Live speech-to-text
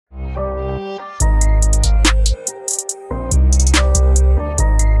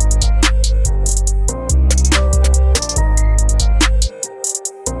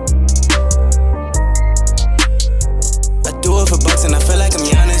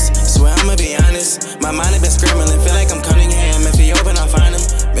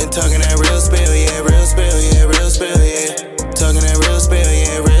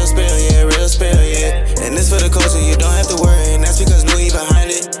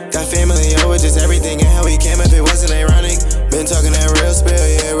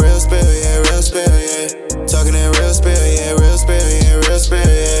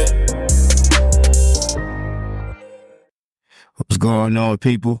on,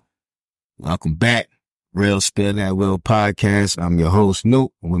 people? Welcome back. Real Spill That Will podcast. I'm your host,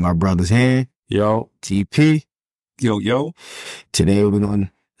 Newt, with my brother's hand. Yo. TP. Yo. Today we're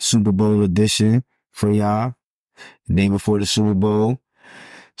doing Super Bowl edition for y'all. The day before the Super Bowl.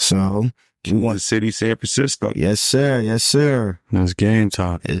 So, we want the city, San Francisco. Yes, sir. Yes, sir. It's game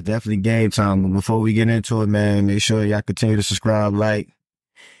time. It's definitely game time. But before we get into it, man, make sure y'all continue to subscribe, like,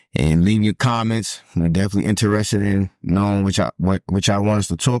 and leave your comments. We're definitely interested in knowing what y'all want us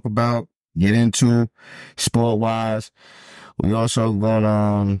to talk about, get into, sport-wise. We also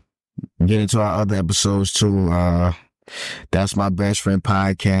gonna get into our other episodes too. That's My Best Friend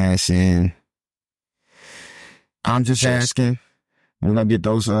podcast, and I'm just asking. We're gonna get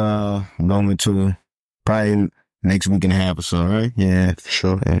those going to probably next week and a half or so, right? Yeah, for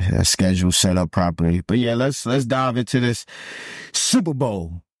sure. That schedule set up properly. But yeah, let's dive into this Super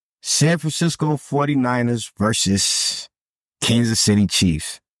Bowl. San Francisco 49ers versus Kansas City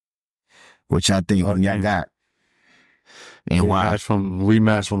Chiefs. Which I think y'all got. And why?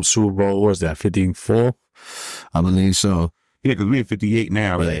 Rematch from Super Bowl, what was that, 54? I believe so. Yeah, because we're in 58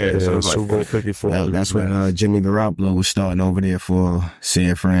 now. Right? Yeah, so Super Bowl like 54. That's when Jimmy Garoppolo was starting over there for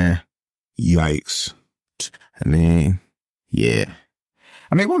San Fran. Yikes. I mean, yeah.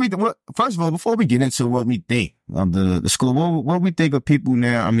 I mean, first of all, before we get into what we think of the school, what we think of people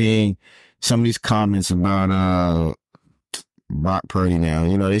now, I mean, some of these comments about Brock Purdy now,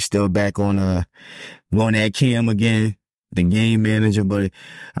 you know, they still back on that Cam again, the game manager, but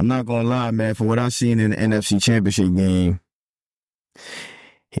I'm not gonna lie, man, from what I've seen in the NFC Championship game,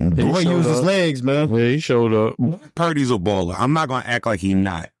 the boy used his legs, man. Yeah, he showed up. Purdy's a baller. I'm not gonna act like he's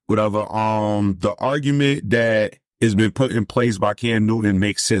not. Whatever. The argument that has been put in place by Cam Newton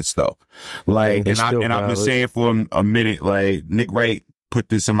makes sense though. Like, I've been saying for a minute, like Nick Wright put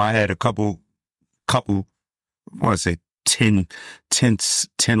this in my head a couple, I want to say 10,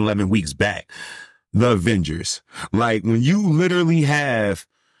 11 weeks back. The Avengers. Like, when you literally have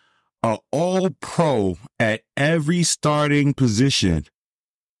an all-pro at every starting position,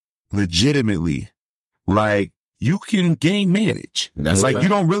 legitimately, like, you can game manage. That's like, you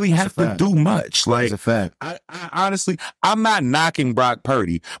don't really have to do much. Like, that's a fact. I honestly, I'm not knocking Brock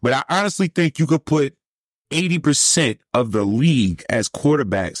Purdy, but I honestly think you could put 80% of the league as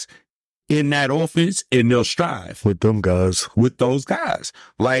quarterbacks in that offense, and they'll strive with those guys.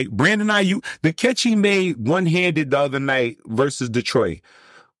 Like Brandon Ayuk, the catch he made one-handed the other night versus Detroit.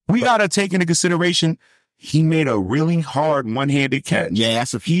 We got to take into consideration he made a really hard one-handed catch. Yeah,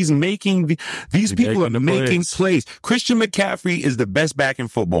 he's making these people are making plays. Christian McCaffrey is the best back in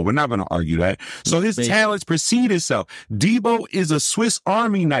football. We're not going to argue that. So his talents precede itself. Debo is a Swiss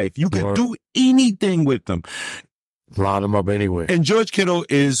Army knife. You can do anything with them. Line them up anyway. And George Kittle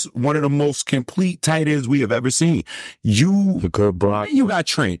is one of the most complete tight ends we have ever seen. The good block. You got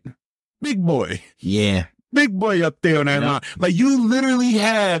Trent. Big boy. Yeah. Big boy up there on that line. Like, you literally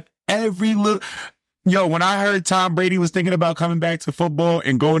have every little... Yo, when I heard Tom Brady was thinking about coming back to football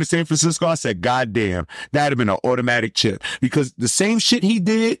and going to San Francisco, I said, God damn, that'd have been an automatic chip. Because the same shit he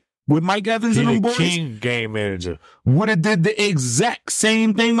did with Mike Evans and them boys... King game manager. Would have did the exact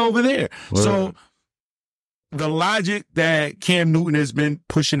same thing over there. Well, so... The logic that Cam Newton has been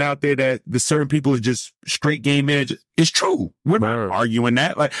pushing out there that the certain people are just straight game managers is true. We're not arguing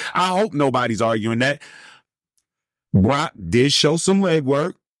that. Like, I hope nobody's arguing that. Brock did show some leg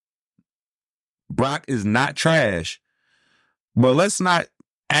work. Brock is not trash. But let's not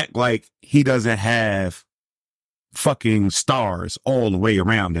act like he doesn't have fucking stars all the way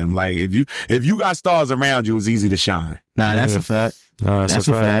around him. Like, if you got stars around you, it's easy to shine. Nah, that's a fact. That's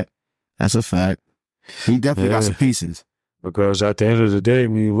a fact. That's a fact. He definitely got some pieces. Because at the end of the day,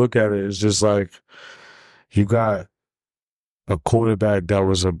 when you look at it, it's just like you got a quarterback that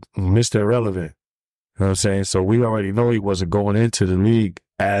was a Mr. Irrelevant. You know what I'm saying? So we already know he wasn't going into the league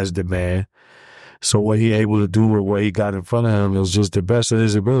as the man. So what he able to do with what he got in front of him was just the best of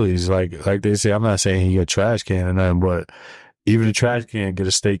his abilities. Like they say, I'm not saying he a trash can or nothing, but even a trash can get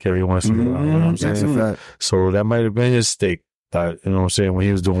a steak every once in a while. You know what I'm saying? That's a fact. So that might have been his steak. You know what I'm saying? When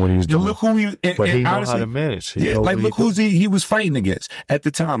he was doing what he was doing. Look who but he know how to manage. Look who he was fighting against at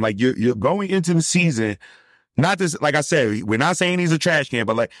the time. Like, you're going into the season, not this, like I said, we're not saying he's a trash can,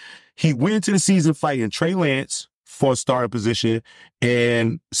 but like, he went into the season fighting Trey Lance for a starting position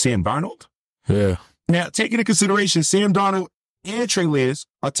and Sam Darnold. Yeah. Now, taking into consideration, Sam Darnold and Trey Lance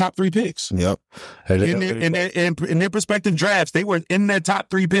are top 3 picks. Yep. In their prospective drafts, they were in their top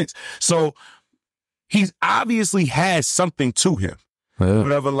 3 picks. So, he's obviously has something to him. Yeah.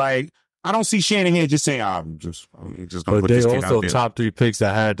 Whatever, like, I don't see Shanahan just saying, I'm just going to put this kid out there. But they also top 3 picks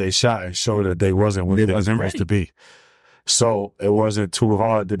that had their shot and showed that they wasn't what they were supposed to be. So it wasn't too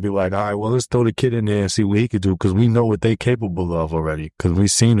hard to be like, all right, well, let's throw the kid in there and see what he could do, because we know what they capable of already, because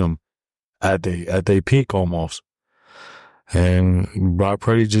we've seen them at their peak almost. And Brock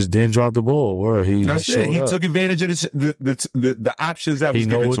Purdy just didn't drop the ball. Where he took advantage of the options that was given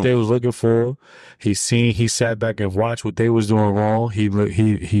to him. He knew what they was looking for. He sat back and watched what they was doing wrong.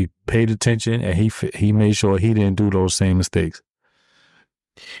 He paid attention, and he made sure he didn't do those same mistakes.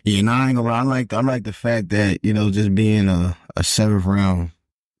 Yeah, and I ain't gonna lie, I like the fact that, just being a 7th round,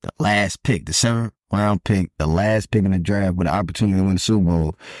 the last pick, the 7th round pick, the last pick in the draft with the opportunity to win the Super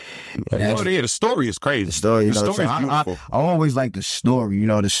Bowl. The story is crazy. The story is beautiful. I always like the story, the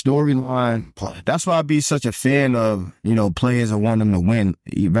storyline. That's why I be such a fan of, players and want them to win,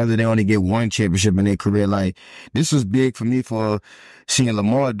 whether they only get one championship in their career. Like, this was big for me for seeing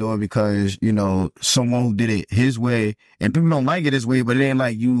Lamar do it, because, someone who did it his way, and people don't like it his way, but it ain't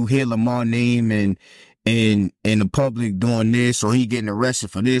like you hear Lamar's name and the public doing this, or he getting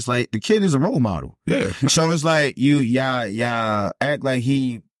arrested for this. Like, the kid is a role model. Yeah. So it's like y'all act like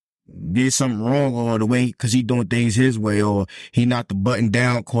he did something wrong, or the way, cause he doing things his way, or he not the button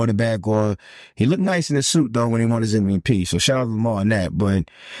down quarterback, or he looked nice in the suit though when he won his MVP. So shout out to Lamar on that. But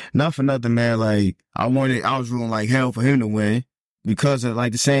not for nothing, man. Like, I was rooting like hell for him to win, because of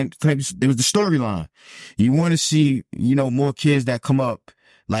like the same, it was the storyline. You want to see, more kids that come up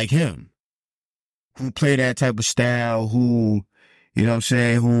like him, who play that type of style, who, who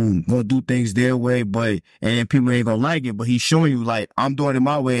gonna do things their way, and people ain't gonna like it, but he's showing you, like, I'm doing it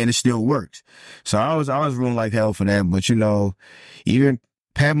my way and it still works. So I was rooting like hell for that. But, even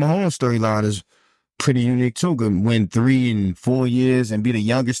Pat Mahomes' storyline is pretty unique too. Could win 3 in 4 years and be the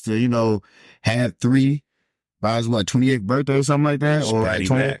youngest to, have 3 by his 28th birthday or something like that. Or Patty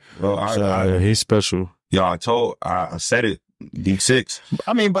Mac. Well, he's special. I said it. Deep 6.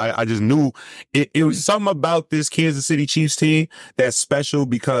 I mean, but I just knew it was something about this Kansas City Chiefs team that's special,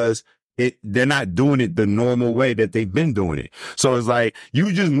 because they're not doing it the normal way that they've been doing it. So it's like,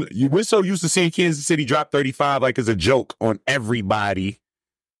 we're so used to seeing Kansas City drop 35 like as a joke on everybody.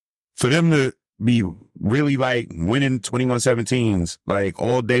 For them to be really like winning 21-17s like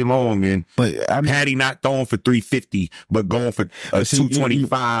all day long, but Patty not throwing for 350, but going for a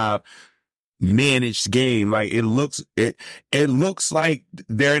 225. Managed game. Like, it looks like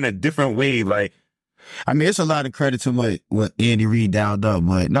they're in a different wave. Like, I mean, it's a lot of credit to what Andy Reid dialed up,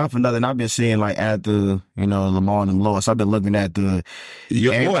 but not for nothing. I've been seeing, like, after, Lamar and lost, I've been looking at your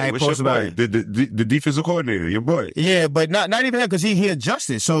boy, the defensive coordinator, your boy. Yeah, but not even that, because he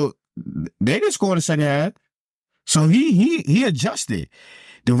adjusted. So they didn't score in the second half. So he adjusted.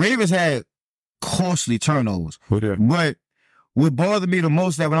 The Ravens had costly turnovers. But what bothered me the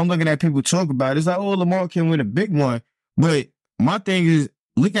most, that when I'm looking at people talk about it, it's like, oh, Lamar can win a big one. But my thing is,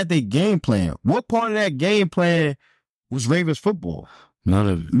 look at their game plan. What part of that game plan was Ravens football? None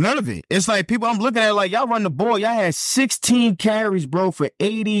of it. It's like, people, I'm looking at it like, y'all run the ball. Y'all had 16 carries, bro, for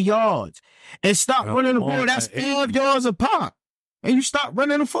 80 yards. And stop running the ball. That's 5 yards a pop. And you stop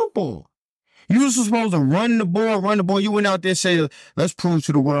running the football. You were supposed to run the ball. You went out there and said, let's prove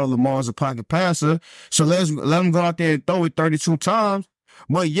to the world Lamar's a pocket passer. So let him go out there and throw it 32 times.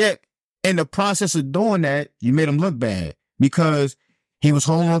 But yet, in the process of doing that, you made him look bad, because he was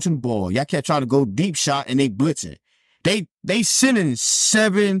holding on to the ball. Y'all kept trying to go deep shot, and they blitzing. They sending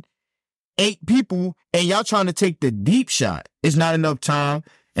 7, 8 people, and y'all trying to take the deep shot. It's not enough time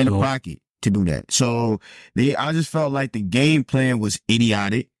in the pocket to do that. So I just felt like the game plan was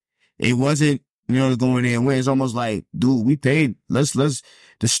idiotic. It wasn't, going there and win. It's almost like, dude, we paid. The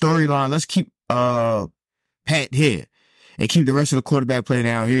storyline, let's keep Pat here and keep the rest of the quarterback play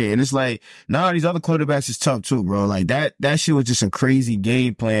down here. And it's like, these other quarterbacks is tough too, bro. Like, that shit was just a crazy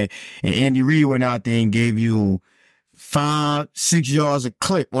game plan. And Andy Reid went out there and gave you 5-6 yards a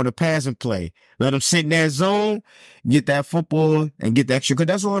clip on the passing play. Let them sit in that zone, get that football, and get the extra. Because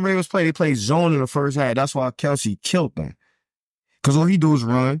that's what the Ravens play. They play zone in the first half. That's why Kelsey killed them. Because all he do is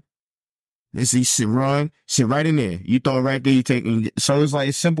run. He sit right in there. You throw it right there, you take it. So it's like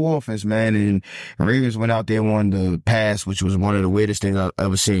a simple offense, man. And Ravens went out there and won the pass, which was one of the weirdest things I've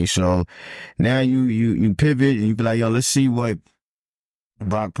ever seen. So now you pivot and you be like, yo, let's see what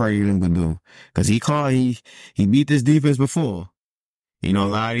Brock Purdy can do. Because he beat this defense before. A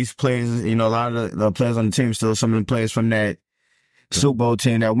lot of these players, a lot of the players on the team, still some of the players from that Super Bowl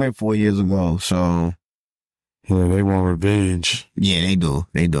team that went 4 years ago. So yeah, they want revenge. Yeah, they do.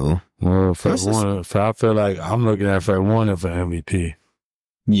 They do. Well, I feel like I'm looking at for one for MVP.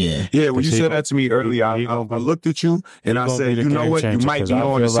 Yeah. Yeah, when you said that to me earlier, I looked at you and I said, you know what, you might be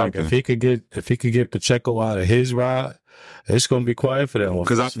on to something. If he could get Pacheco out of his ride, it's going to be quiet for that one.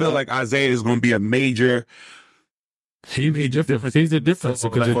 Because I feel like Isaiah is going to be a major He's the difference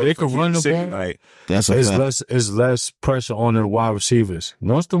because if they can run the ball, like, it's less pressure on the wide receivers.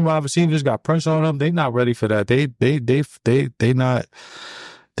 Once the wide receivers got pressure on them, they not ready for that. They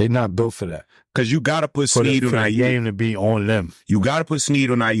not built for that. Because you gotta put Snead on Ayuk. Game to be on them. You gotta put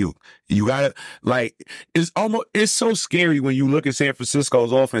Snead on Ayuk. You gotta it's so scary when you look at San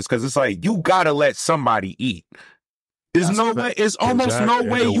Francisco's offense because it's like you gotta let somebody eat. There's no way. It's almost no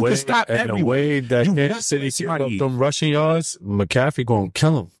way you can stop everyone. The way that Kansas City keep up them rushing yards, McCaffrey gonna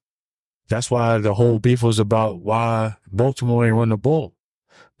kill him. That's why the whole beef was about why Baltimore ain't run the ball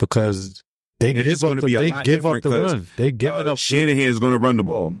because they give up the run. They give it up. Shanahan is gonna run the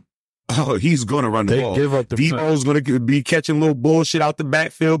ball. Oh, he's gonna run the ball. Give up the Debo's gonna be catching little bullshit out the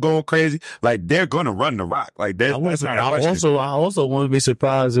backfield, going crazy. Like they're gonna run the rock. Like that's not a question. I also wouldn't be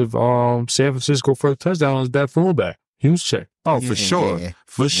surprised if San Francisco first touchdown is that fullback. Huge check. Oh, for sure. Yeah.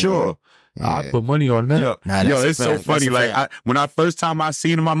 For sure. I put money on that. Yo, it's so funny. Like when I first time I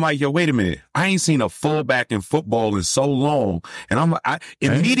seen him, I'm like, yo, wait a minute. I ain't seen a fullback in football in so long. And I'm like,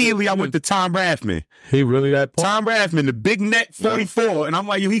 immediately I went to Tom Rathman. He really that Tom Rathman, the big neck 44. And I'm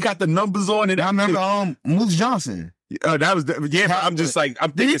like, yo, he got the numbers on it. I remember Moose Johnson. That was I'm just like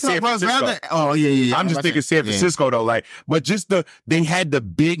I'm thinking San Francisco. Oh yeah. I'm just thinking San Francisco though, like, but just they had the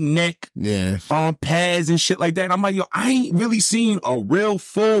big neck, pads and shit like that. And I'm like, yo, I ain't really seen a real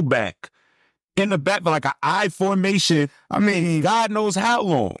fullback in the back, but like an I formation. I mean, God knows how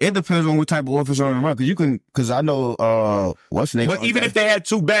long. It depends on what type of offense on the run. Because I know what's the name. But even if they had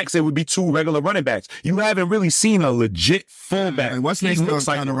two backs, it would be two regular running backs. You haven't really seen a legit fullback. What's the name? Looks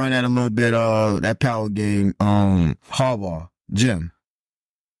like to run that a little bit. That power game. Harbaugh, Jim.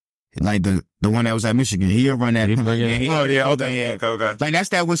 Like the one that was at Michigan. He'll run that. Okay. Like that's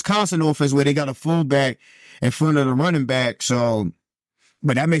that Wisconsin offense where they got a fullback in front of the running back. So.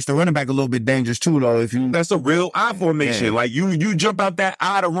 But that makes the running back a little bit dangerous too, though. That's a real I formation. Yeah. Like you jump out that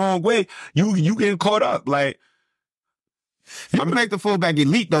I the wrong way, you getting caught up. Like you make the fullback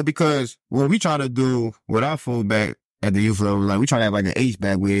elite though, because what we try to do with our fullback at the youth level, like we try to have like an H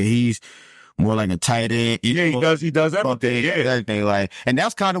back where he's more like a tight end. Yeah, he does everything. Yeah, everything like, and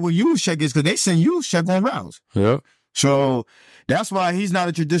that's kind of what Juszczyk is because they send Juszczyk on routes. Yeah. So that's why he's not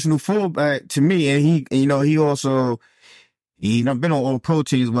a traditional fullback to me, and he also. He done been on all pro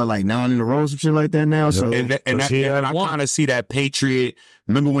teams, but like 9 in a row, some shit like that now. So and I kind of see that Patriot.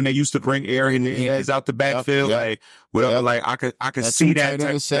 Remember when they used to bring Aaron Hernandez out the backfield, like whatever. Like I could see that.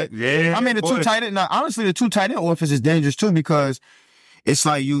 Yeah, I mean the two tight end. Now, honestly, the two tight end offense is dangerous too because it's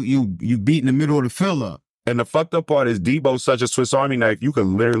like you beat in the middle of the field up. And the fucked up part is Debo's such a Swiss Army knife. You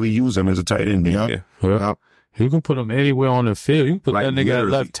can literally use him as a tight end. Yeah. You can put him anywhere on the field. You can put that nigga at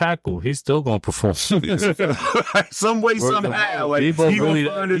left tackle. He's still gonna perform. Some way, somehow. Like, he really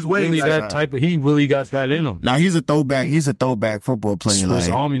find his way. He really got that in him. Now he's a throwback. He's a throwback football player. Swiss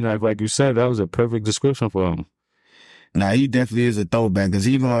Army knife, like you said, that was a perfect description for him. Now he definitely is a throwback because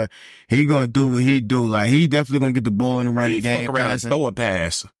he gonna do what he do. Like he definitely gonna get the ball in the running game. Around and throw a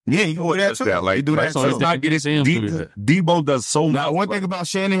pass. Yeah, he do that too. He do that too. Not get his hands. Debo does so much. Now one thing about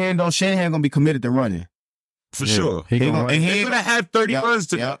Shanahan though, Shanahan gonna be committed to running. For sure. He's gonna have 30 runs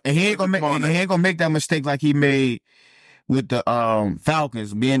to and he ain't gonna make that mistake like he made with the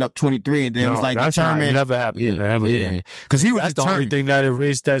Falcons being up 23 and then it was like determined. Never happened. Yeah. Because that's the only thing that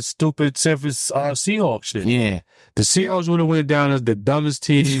erased that stupid Seahawks shit. Yeah. The Seahawks would have went down as the dumbest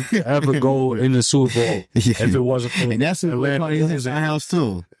team to ever go in the Super Bowl if it wasn't for Atlanta losing. House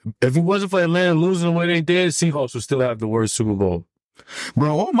too. If it wasn't for Atlanta losing the way they did, Seahawks would still have the worst Super Bowl.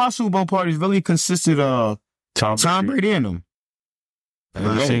 Bro, all my Super Bowl parties really consisted of Tom Brady in them.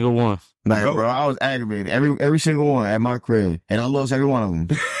 Every single one. Like, bro, I was aggravated. Every single one at my crib. And I lost every one of them.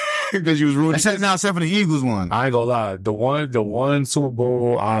 Because you was ruining except for the Eagles one. I ain't gonna lie. The one Super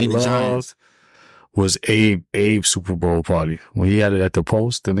Bowl I loved was Abe's Super Bowl party. When he had it at the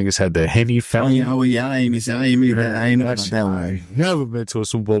post, the niggas had the Henny fountain. Oh yeah, I ain't know about that one. I never been to a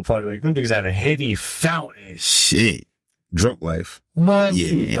Super Bowl party like them niggas had a Henny fountain. Shit. Drunk life. Man,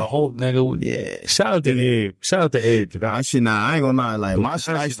 the whole nigga. Yeah. Shout out to Abe. Shout out to Abe. I ain't gonna lie. Like, my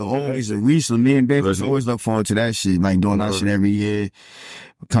shit, I used to always reach me and Dave always look forward to that shit. Like, doing that shit every year.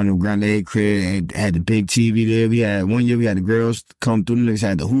 Come to Grande crib and had the big TV there. One year we had the girls come through. The niggas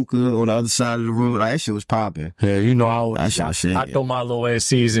had the hookah on the other side of the room. Like, that shit was popping. Yeah, you know, I throw my little ass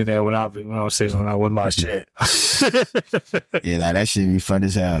season there when I win my shit. Yeah, like, that shit be fun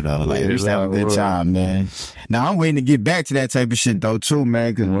as hell, though. Like, we used to have a good time, man. Now, I'm waiting to get back to that type of shit, though too,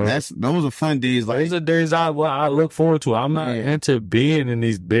 man. Cause those are fun days. Like those are days I look forward to. I'm not into being in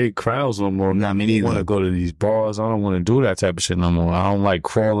these big crowds no more. Nah, me neither. I want to go to these bars. I don't want to do that type of shit no more. I don't like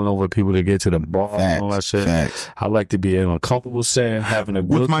crawling over people to get to the bar and all that shit. I like to be in a comfortable setting, having a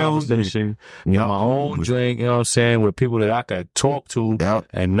good conversation, my own drink, you know what I'm saying, with people that I can talk to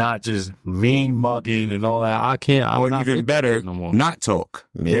and not just mean mugging and all that. I can't. Or even better, no more. Not talk.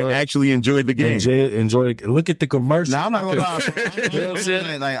 Yeah, actually enjoy the game. Enjoy. Look at the commercial. Nah, I'm not gonna lie. You know what I'm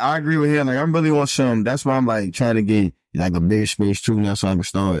saying? Like, I agree with him. Like, I'm really on some. That's why I'm like trying to get like a bigger space too. Now, so I can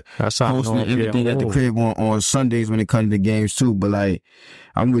start posting everything at the crib on Sundays when it comes to games too. But like,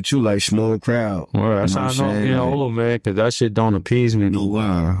 I'm with you, like small crowd. Well, that's how I know I'm getting old, man, because that shit don't appease me. No,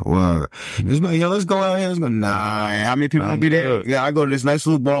 wow. Let's go out here. Let's go. Nah, how many people gonna be there? Yeah, I go to this nice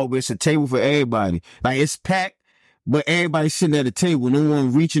little bar where it's a table for everybody. Like, it's packed. But everybody's sitting at the table. No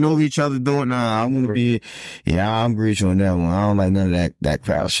one reaching over each other doing, nah, I want to be, I'm with you on that one. I don't like none of that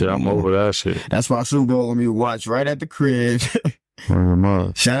crowd shit. I'm over that shit. That's why Super Bowl gonna be watched right at the crib.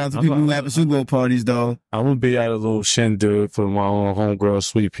 Shout out to people who have Super Bowl parties, though. I'm gonna be at a little shindig for my own homegirl,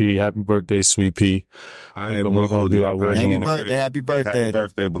 Sweet Pea. Happy birthday, Sweet Pea. Happy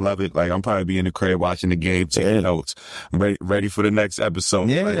birthday, beloved. Like, I'm probably be in the crib watching the game, taking notes, ready for the next episode.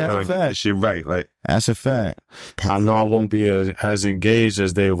 Yeah, that's a fact. Shit right, like. That's a fact. I know I won't be as engaged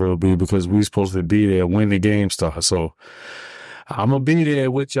as they will be because we're supposed to be there when the game starts. So I'm gonna be there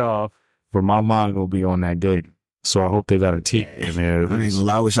with y'all, but my mind gonna be on that day. So I hope they got a team in there.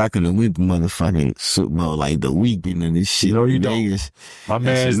 I wish I could have went to motherfucking Super Bowl like the weekend and this shit. You know you Vegas. Don't. My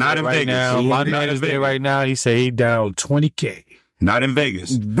man's not in Vegas. Now. My man is there right now. He said he down $20K. Not in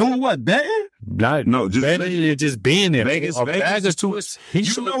Vegas. Doing what, betting? No, just being there. Vegas is too. He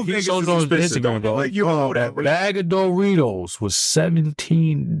shows on Instagram, though. Like, you know that bag of Doritos was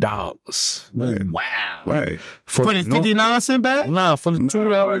 $17. Wow. Right. For the 59-cent bag? Nah, for the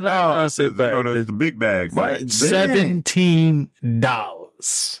 $2.99 bag. No, it's the big bag. Right. $17.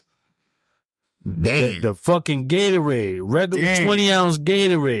 Damn. The fucking Gatorade, regular 20-ounce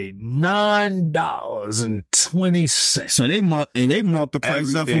Gatorade, $9.20. So they marked the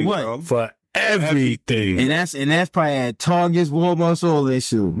price up for what? Bro. For everything. And that's probably at Targets, Walmart's, all that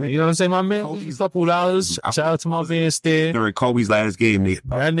shit. You know what I'm saying, my man? A couple dollars. Shout out to my man Stead. During Kobe's last game,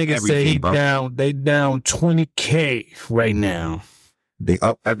 that nigga say they down $20K right now. They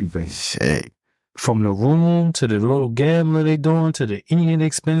up everything. Shit. From the room to the little gambling they doing to the eating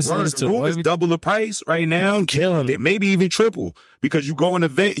expenses the room is double the price right now. Killing it. Maybe even triple because you go in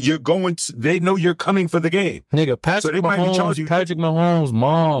they know you're coming for the game. Nigga, Patrick Mahomes'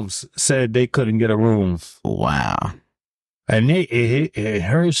 moms said they couldn't get a room. Wow. And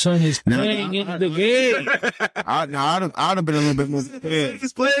her son is playing in the game. I'd have been a little bit more prepared.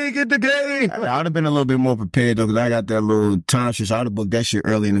 He's playing in the game. I'd have been a little bit more prepared though, because I got that little time shit. So I'd have booked that shit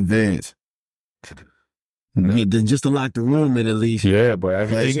early in advance. Just to lock the room in at least. Yeah, but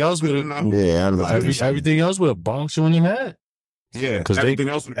everything else would have. Yeah, everything else would have bonked you when you had. Yeah, because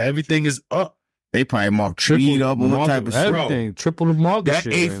everything is up. They probably marked triple up on type of everything. Triple the market.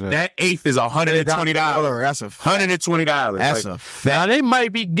 That eighth is $120. That's $120. That's a fact. Now they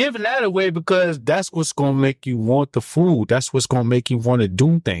might be giving that away because that's what's gonna make you want the food. That's what's gonna make you want to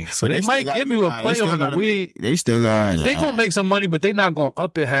do things. So they might give you a play on the weed. They still got. They gonna make some money, but they not gonna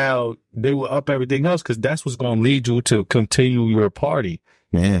up it how they will up everything else because that's what's gonna lead you to continue your party.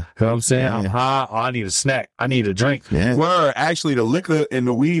 Yeah. You know what I'm saying? I'm high. Oh, I need a snack. I need a drink. Yeah. Well, actually, the liquor and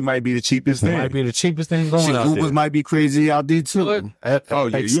the weed might be the cheapest thing. It might be the cheapest thing going out there. Ubers might be crazy out there, too.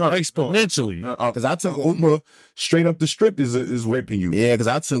 Exponentially. Because I took Uber straight up the strip is whipping you. Yeah, because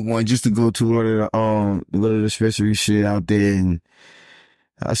I took one just to go to one of the dispensary shit out there. And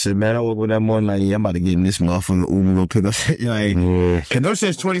I said, man, I woke up that morning like, I'm about to get in this motherfucker Uber go pick up. Like, and those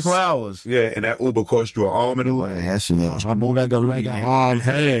shit's 24 hours. Yeah, and that Uber cost you an arm and a leg. That shit, my boy got the leg. Yeah,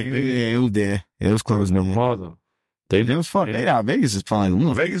 it was there. It was close. No mother. It was funny. Vegas is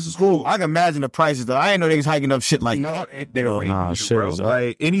fine. Vegas is cool. I can imagine the prices though. I ain't know they was hiking up shit like shit.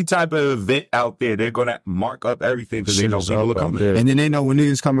 Like any type of event out there, they're gonna mark up everything because they know people are coming. And then they know when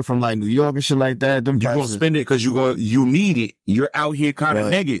niggas coming from like New York and shit like that. You're gonna spend it because you need it. You're out here kind of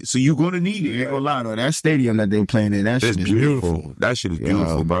naked, so you're gonna need it. You ain't gonna lie though. That stadium that they playing in, that shit is beautiful. That shit is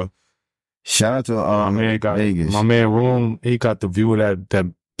beautiful, bro. Shout out to Vegas. My man Room, he got the view of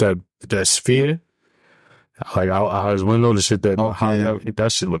that sphere. Like out his window, the shit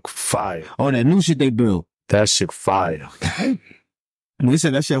that shit look fire. Oh, that new shit they built. That shit fire. And they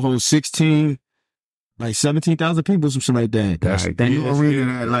said that shit holds 16 Like 17,000 people, some shit like that. That's that new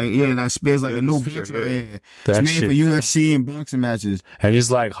arena, that space like a new picture. Yeah. It's made for UFC and boxing matches. And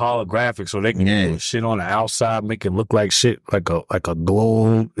it's like holographic, so they can put shit on the outside, make it look like shit, like a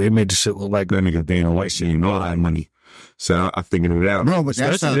globe. They made the shit look like that nigga Dana White shit. You know, a lot of money. So I figured it out. Bro, but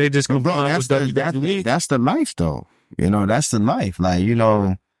that's the life though. You know, that's the life. Like, you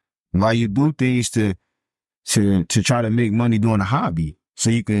know, why you do things to try to make money doing a hobby.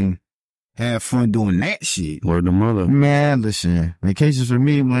 So you can have fun doing that shit. Word the mother. Man, listen, vacations for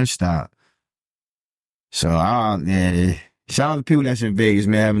me won't stop. So, shout out to people that's in Vegas,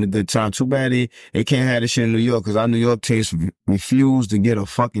 man, having a good time. Too bad they can't have this shit in New York, because our New York teams refuse to get a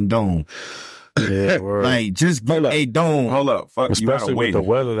fucking dome. Yeah, like, just get a dome. Hold up. Fuck, especially with the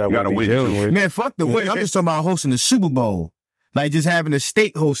weather that we're dealing with. Man, fuck the weather. I'm just talking about hosting the Super Bowl. Like, just having the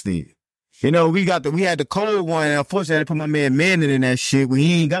state host it. You know, we had the cold one, and unfortunately I had to put my man Manning in that shit when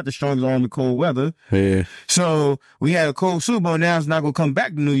he ain't got the strongest arm in the cold weather. Yeah. So we had a cold Super Bowl. Now it's not gonna come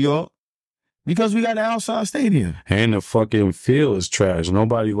back to New York because we got an outside stadium. And the fucking field is trash.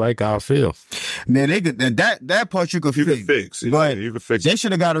 Nobody like our field. Man, they could that part you could fix. But you could fix. They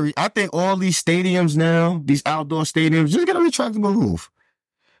should have got I think all these stadiums now, these outdoor stadiums, just get a retractable roof.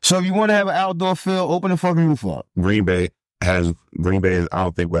 So if you want to have an outdoor field, open the fucking roof up. Green Bay, I don't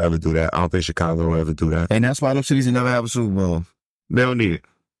think we'll ever do that. I don't think Chicago will ever do that. And that's why them cities will never have a Super Bowl. They don't need it.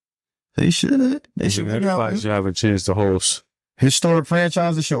 They should. Everybody should have a chance to host. Historic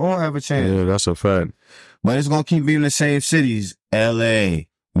franchises should all have a chance. Yeah, that's a fact. But it's going to keep being the same cities. L.A.,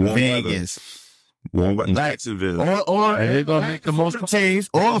 Vegas. Jacksonville. And they're going to make the most teams.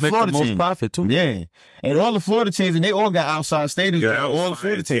 All the Florida teams. Profit, too. Yeah. And all the Florida teams, and they all got outside stadiums. Yeah, all the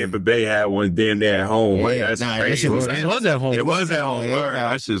Florida teams. But they had one damn there at home. Yeah, that's crazy. It was at home. It was at home.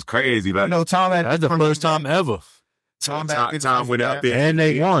 That's just crazy. Like, that's the first time ever. Tom went out there. And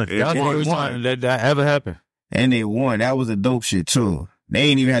they won. That's the first time that ever happened. And they won. That was a dope shit, too. They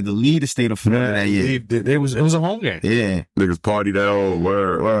ain't even had to lead the state of Florida that year. It was a home game. Yeah. Niggas partied that whole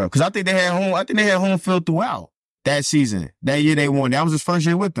word. Because I think they had home field throughout that season. That year they won. That was his first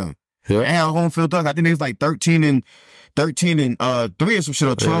year with them. Yeah. They had home field throughout. I think they was like 13 and 3 or some shit,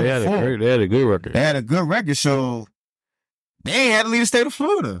 or 12 and 4. They had a good record. They had a good record, so they ain't had to leave the state of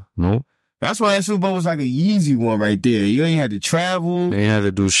Florida. No. That's why that Super Bowl was like an easy one right there. You ain't had to travel. They ain't had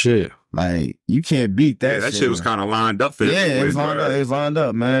to do shit. Like, you can't beat that. Yeah, that shit was kind of lined up for it was lined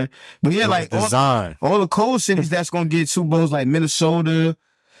up, man. But yeah, like all the cold cities that's gonna get Super Bowls, like Minnesota,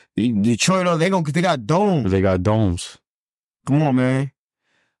 Detroit, they got domes. They got domes. Come on, man.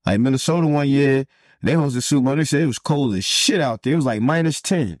 Like Minnesota one year, they hosted Super Bowl. They said it was cold as shit out there. It was like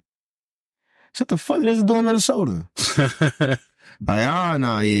 -10. So what the fuck is it doing in Minnesota?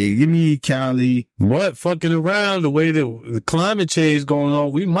 Like, give me Cali. What? Fucking around the way the climate change going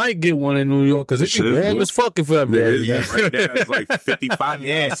on, we might get one in New York, because it's warm as fucking for everybody. Yeah, right now it's like 55.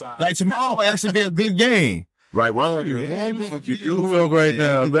 Yeah, like tomorrow actually be a good game. Right, well, you right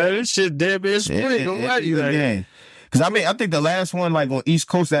now, man. This shit damn near spring. Because I think the last one, like on East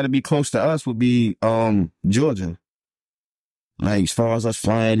Coast, that'd be close to us, would be Georgia. Like, as far as us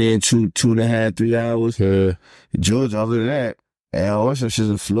flying in 2.5, 3 hours. Yeah. Georgia, other than that. And also shit's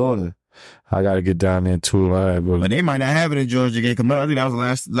in Florida. I gotta get down there too, but they might not have it in Georgia again. I think that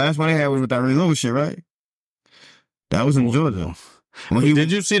was the last one they had was with that Arizona shit, right? That was in Georgia.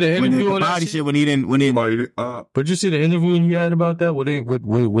 Did you see the interview on that shit? But you see the interview he had about that?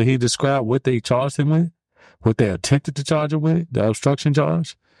 When he described what they charged him with? What they attempted to charge him with? The obstruction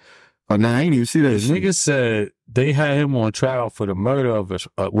charge? Oh, nah, I ain't even see that. The nigga said they had him on trial for the murder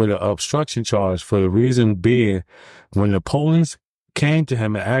with an obstruction charge, for the reason being, when the police came to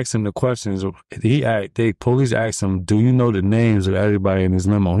him and asked him the questions, police asked him, "Do you know the names of everybody in his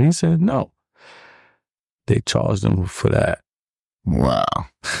limo?" He said no. They charged him for that. Wow.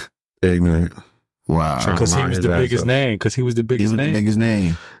 Ignorant. Wow. Because he was the biggest name. Because he was the biggest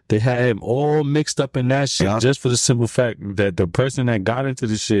name. They had him all mixed up in that shit, just for the simple fact that the person that got into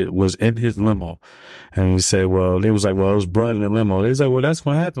the shit was in his limo. And he said, they was like, it was blood in the limo. They was like, that's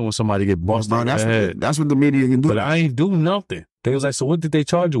what happened when somebody get busted in the head. That's what the media can do. But I ain't do nothing. They was like, so what did they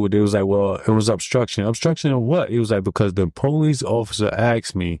charge you with? They was like, it was obstruction. Obstruction of what? He was like, because the police officer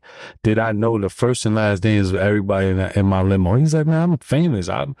asked me, did I know the first and last names of everybody in my limo? He's like, man, I'm famous.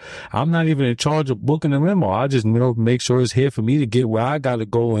 I'm not even in charge of booking the limo. I just, make sure it's here for me to get where I got to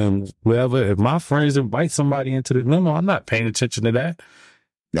go, and wherever. If my friends invite somebody into the limo, I'm not paying attention to that.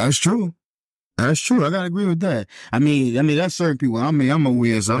 That's true. That's true. I gotta agree with that. I mean, that's certain people. I'm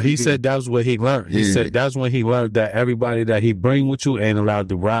aware. So he said that's what he learned. He said that's when he learned that everybody that he bring with you ain't allowed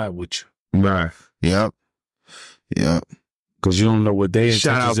to ride with you. Right. Yep. Because you don't know what they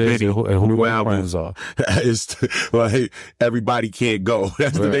Shout out intentions is Benny. and who New their album. friends are. It's like everybody can't go.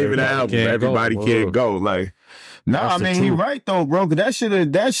 That's the name of the album. Everybody can't go. Like, no, I mean, he right though, bro. Cause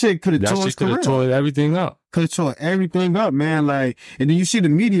that shit could have tore his career. Tore everything up. Could have tore everything up, man. Like, and then you see the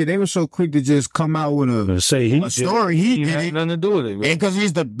media; they were so quick to just come out with a story. He had nothing to do with it, man. And because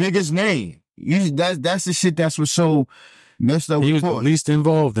he's the biggest name. That's the shit. That's what's so messed up. He was the least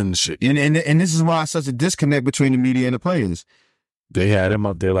involved in the shit, and this is why such a disconnect between the media and the players. They had him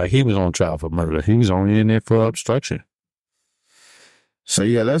up there like he was on trial for murder. He was only in there for obstruction. So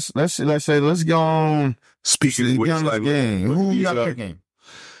yeah, let's go on. Speaking of which, like, game, who y'all picking?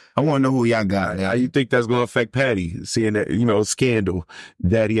 I want to know who y'all got. How you think that's gonna affect Patty? Seeing that, scandal,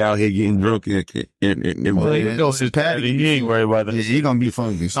 Daddy out here getting drunk and Patty, he ain't worried about that. He gonna be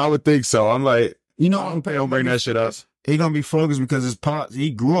focused. I would think so. I'm like, don't bring that shit up. He gonna be focused because his pops. He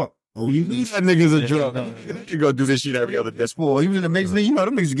grew up. Oh, you need that nigga's a drug. You go do this shit every other day. Boy, he was in the mix. Them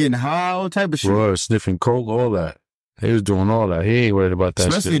niggas getting high, all type of shit. Word, sniffing coke, all that. He was doing all that. He ain't worried about that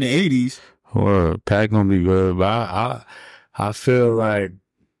especially shit. In the 80s. Word, Pat gonna be good. But I feel like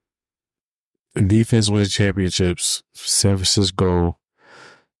defense wins championships. San Francisco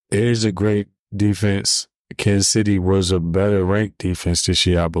is a great defense. Kansas City was a better ranked defense this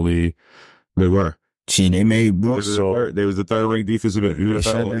year, I believe. They were. Gee, they made Brooks. They was the third ranked defense in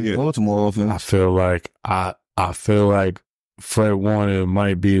the Baltimore offense. I feel like Fred Warner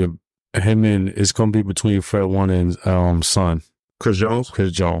might be it's gonna be between Fred Warner and son. Chris Jones.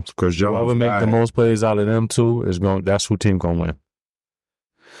 Whoever make the most plays out of them two that's who team gonna win.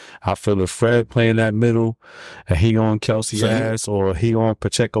 I feel if Fred playing that middle and he on Kelsey ass or he on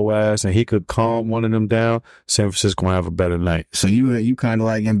Pacheco ass and he could calm one of them down, San Francisco gonna have a better night. So you kind of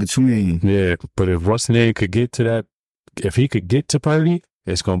like in between. Yeah, but if what's the name could get to that, if he could get to Purdy,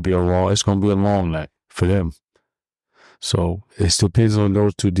 it's gonna be a long night for them. So it depends on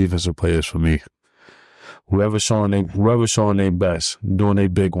those two defensive players for me. Whoever's showing their best, doing their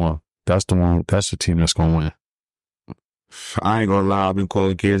big one, that's the team that's gonna win. I ain't gonna lie, I've been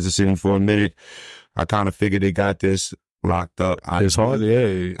calling Kansas City for a minute. I kind of figured they got this locked up. It's hard,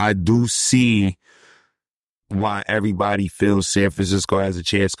 yeah. I do see why everybody feels San Francisco has a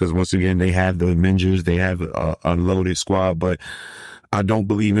chance because once again, they have the Avengers, they have a loaded squad, but I don't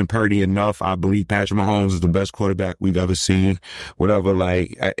believe in Purdy enough. I believe Patrick Mahomes is the best quarterback we've ever seen. Whatever,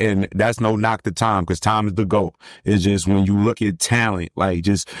 and that's no knock to Tom because Tom is the GOAT. It's just when you look at talent,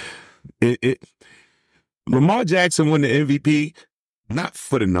 Lamar Jackson won the MVP, not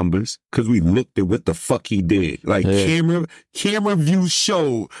for the numbers, because we looked at what the fuck he did. Camera views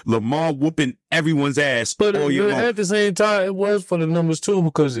showed Lamar whooping everyone's ass. But at the same time, it was for the numbers too,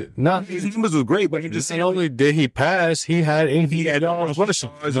 because his numbers was great, but he just not only did he pass, he had yards rushing.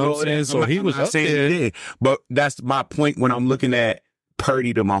 You know what I'm saying? So he was up there. But that's my point when I'm looking at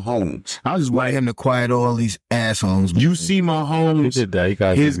Purdy to Mahomes. I just want him to quiet all these assholes. You see Mahomes, he did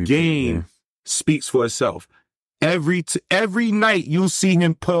that. his game speaks for itself. Every night you'll see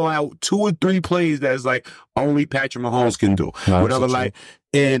him pull out 2 or 3 plays that's like only Patrick Mahomes can do.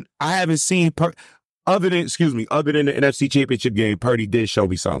 And I haven't seen other than the NFC Championship game, Purdy did show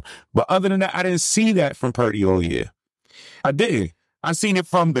me something. But other than that, I didn't see that from Purdy all year. I didn't. I seen it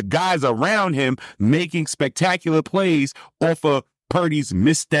from the guys around him making spectacular plays off of Purdy's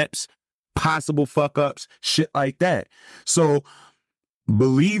missteps, possible fuck ups, shit like that. So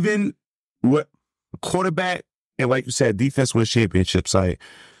believing what quarterback and like you said, defense wins championships. Like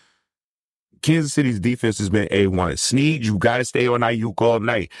Kansas City's defense has been A1. Snead, you got to stay on Ayuk all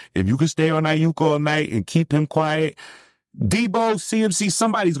night. If you can stay on Ayuk all night and keep him quiet, Debo, CMC,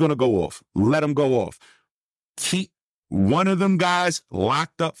 somebody's going to go off. Let them go off. Keep one of them guys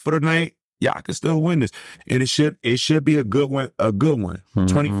locked up for the night. Y'all can still win this. And it should be a good one.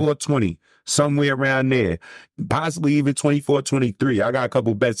 24-20. Somewhere around there. Possibly even 24-23. I got a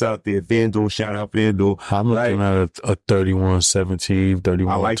couple bets out there. FanDuel, shout out FanDuel. I'm looking at a 31-17, 31-21.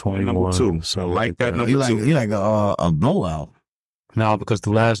 I like number 2. So I like that number 2. You like a blowout. No, because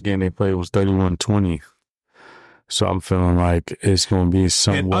the last game they played was 31-20. So I'm feeling like it's going to be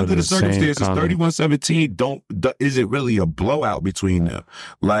somewhat and under the circumstances, 31-17, is it really a blowout between them?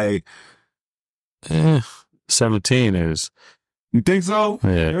 17 is. You think so?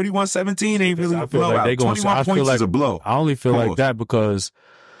 Yeah. 31-17 ain't really a blowout. Like 21 points is a blow. I only feel like that because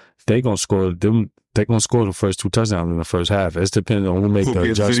they're going to score the first 2 touchdowns in the first half. It's depending on who make the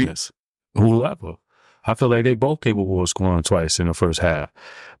adjustments. Whoever. I feel like they both capable of scoring twice in the first half.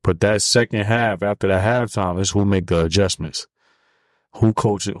 But that second half, after that halftime, is who make the adjustments. Who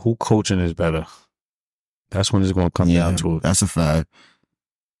coaching is better. That's when it's going to come down to it. That's a fact.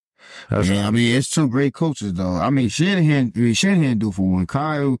 Yeah, I mean, it's two great coaches, though. I mean, Shanahan do for one.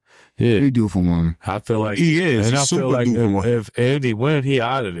 Kyle, he do for one. I feel like he is. And I feel like if Andy win, he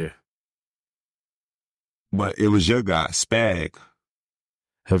out of there. But it was your guy, Spag.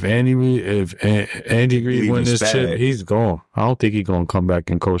 If Andy Reid win this chip, he's gone. I don't think he's gonna come back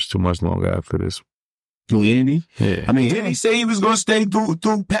and coach too much longer after this. Who, Andy? Yeah. I mean, didn't he say he was gonna stay through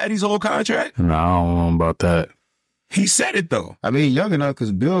Patty's whole contract? No, I don't know about that. He said it though. I mean, young enough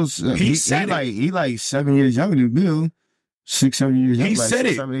because Bill's he like 7 years younger than Bill. 6, 7 years younger. He said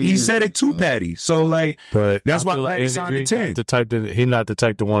it. He said it to Patty. So like, but that's why Patty signed the 10. He's not the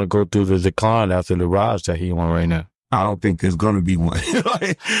type to want to go through the decline after the rise that he on right now. I don't think there's gonna be one.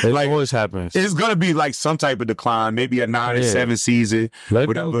 It always happens. It's gonna be like some type of decline, maybe a 9-7 season.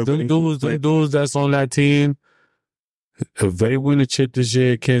 Them dudes that's on that team, if they win the chip this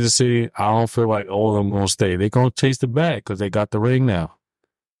year, Kansas City, I don't feel like all of them gonna stay. They gonna chase the bag because they got the ring now.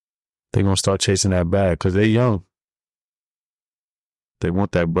 They gonna start chasing that bag because they young. They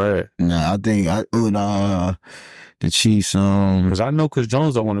want that bread. Nah, I think the Chiefs. Because I know Chris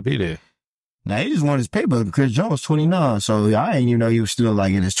Jones don't want to be there. Now he just won his paper. Chris Jones 29, so I didn't even know he was still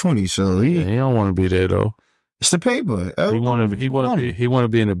like in his 20s. So he don't want to be there though. It's the paper. He want to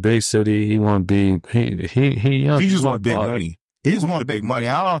be in a big city. He want to be he young. He just want big money. He just want big money.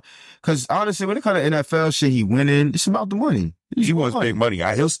 Because honestly, when it comes to NFL shit, he winning. It's about the money. He wants big money.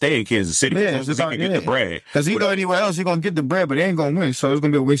 He'll stay in Kansas City. Yeah, he can get the bread. Because he go anywhere else, he gonna get the bread, but he ain't gonna win. So it's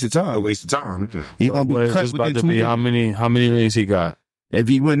gonna be a waste of time. A waste of time. He gonna be cut it's about to be how many rings he got. If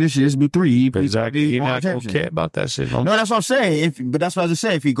he win this year, it's be 3. Exactly. He not gonna care about that shit. No, that's what I'm saying. But that's what I was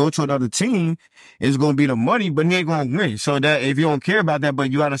saying. If he go to another team, it's gonna be the money, but he ain't gonna win. So that if you don't care about that, but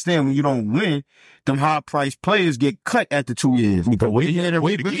you understand when you don't win, them high priced players get cut after 2 years. But we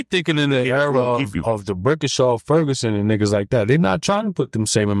keep thinking in the era of the Brickenshaw, Ferguson, and niggas like that. They're not trying to put them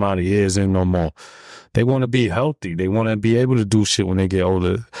same amount of years in no more. They want to be healthy. They want to be able to do shit when they get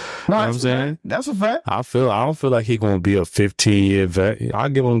older. You know what I'm saying? That's a fact. I don't feel like he's going to be a 15-year vet. I'll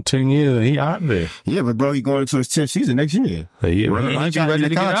give him 10 years and he out there. Yeah, but bro, he going into his 10th season next year. He might be ready to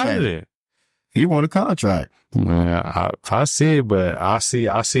get out of there. He want a contract. Man, I see it, but I see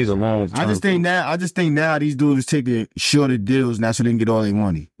the long term. I just think now these dudes is taking shorter deals now so they can get all their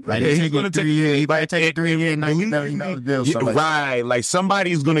money. Like he's gonna take 3 years. He might take 3 years, $90 deals. Right, like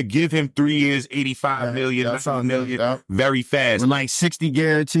somebody's gonna give him 3 years, $85 million, very fast. With like 60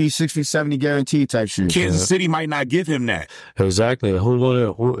 guarantee, 60, 70 guarantee type shit. Kansas City might not give him that. Exactly.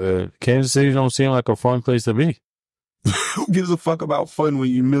 Kansas City don't seem like a fun place to be. Who gives a fuck about fun when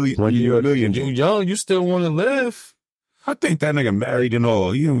you're a million? You young, you still want to live. I think that nigga married and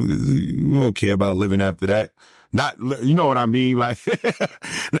all. You don't care about living after that. Not, you know what I mean? Like,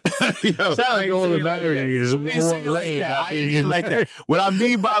 you know, sound like all the married is like that. What I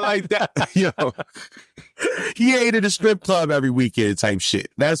mean by like that, yo, he ain't at a strip club every weekend type shit.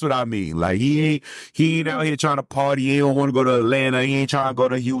 That's what I mean. Like he ain't out here trying to party. He don't want to go to Atlanta. He ain't trying to go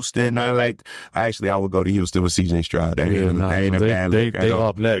to Houston. I would go to Houston with CJ Stroud. That ain't a bad look. They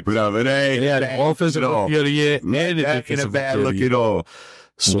up next. But they had the offensive rookie of the year and the defensive bad look at all.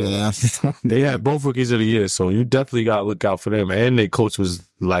 So they had both rookies of the year, so you definitely got to look out for them. And their coach was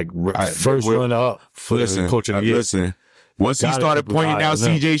like first runner up for coach of the year. Listen, once he started pointing out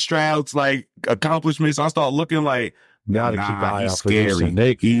CJ Stroud's like accomplishments, I started looking like, gotta keep an eye out for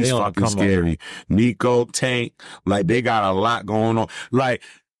scary. He's fucking scary. Nico, Tank, like they got a lot going on. Like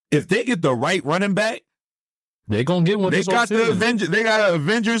if they get the right running back, they gonna get one. They got the Avengers. They got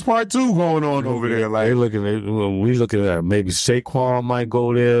Avengers Part 2 going on over there. Like we looking at maybe Saquon might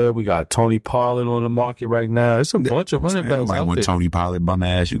go there. We got Tony Pollard on the market right now. It's a bunch of running backs. I want Tony Pollard bum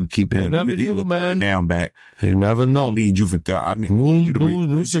ass. You can keep him. Man. Down back. You never know. Need you for that. I mean,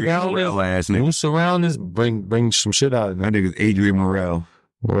 new surroundings. Bring some shit out. That nigga's Adrian Morrell.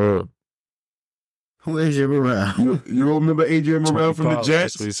 Word. Who is Adrian Morrell? You don't remember Adrian Morrell from the Jets?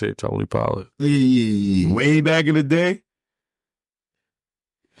 That's what you say, Tony Pollard. Yeah. Way back in the day.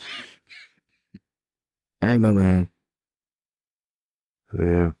 I remember him.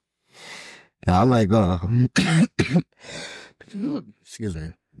 Yeah. I like excuse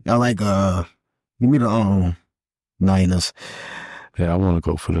me. I like give me the Niners. Yeah, I want to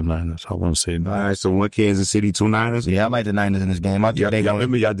go for the Niners. I want to say Niners. All right, so 1 Kansas City, 2 Niners? Yeah, I like the Niners in this game. I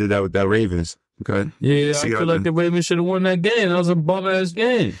remember y'all did that with that Ravens. Okay. Yeah, I feel like the Ravens should have won that game. That was a bum-ass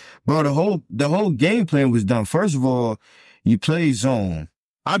game. Bro, the whole game plan was done. First of all, you play zone.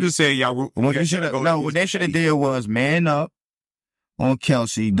 I'm just saying, y'all. What they should have did was man up on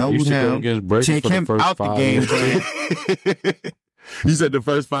Kelsey, double down, take him out the game plan. You said the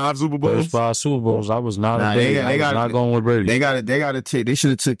first 5 Super Bowls? First 5 Super Bowls. I was not not going with Brady. They should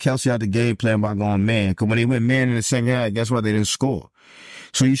have took Kelsey out the game plan by going man. Because when they went man in the second half, guess what? They didn't score.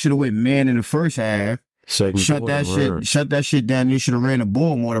 So you should have went man in the first half. Shut that shit down. You should have ran the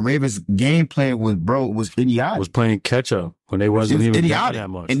ball more. The Ravens' game plan was idiotic. Was playing catch up when they wasn't even idiotic that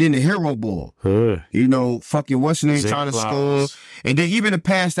much. And then the hero ball. You know, fucking what's his name trying to score. And then even the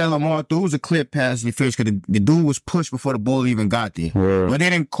pass that Lamar threw was a clear pass in the first because the dude was pushed before the ball even got there. But they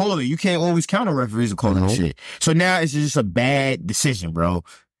didn't call it. You can't always count on referees to call that shit. So now it's just a bad decision, bro.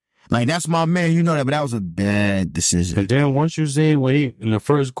 Like, that's my man, you know that, but that was a bad decision. And then once you see in the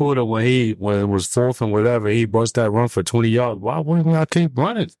first quarter, when it was 4th and whatever, he bust that run for 20 yards. Why wouldn't I keep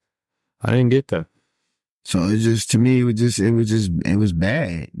running? I didn't get that. So it just, to me, it was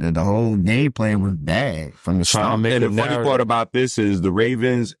bad. The whole game plan was bad from the start. And the funny part about this is the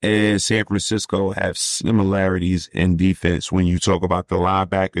Ravens and San Francisco have similarities in defense when you talk about the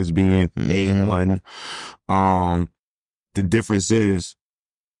linebackers being A1. The difference is,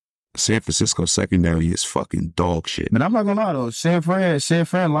 San Francisco secondary is fucking dog shit. But I'm not gonna lie though, San Fran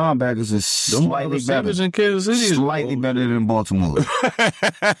linebackers is slightly better. In Kansas City slightly better than Baltimore.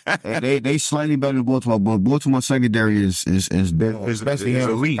 they slightly better than Baltimore, but Baltimore secondary is better, especially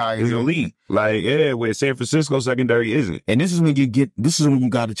elite. It's elite. Like, yeah, where San Francisco secondary isn't. And this is when you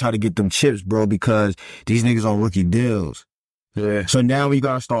gotta try to get them chips, bro, because these niggas on rookie deals. Yeah. So now we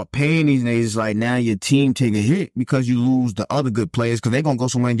gotta start paying these niggas. Like, now your team take a hit because you lose the other good players because they gonna go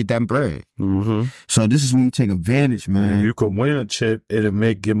somewhere and get that bread. So this is when you take advantage, man. If you could win a chip, it'll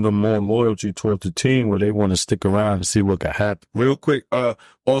give them more loyalty towards the team where they want to stick around and see what can happen. Real quick,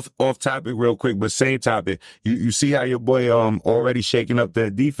 off topic real quick, but same topic. You see how your boy already shaking up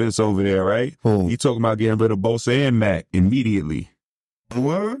that defense over there, right? He talking about getting rid of Bosa and Mac immediately.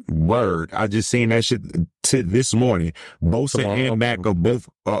 Word. I just seen that shit this morning. Bosa and Mac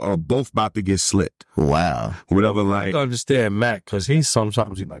are both about to get slipped. Wow. Whatever, like. I don't understand Mac, because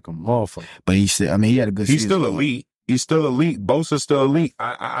sometimes he's like a motherfucker. But he had a good season. He's still elite. He's still elite. Bosa's still elite.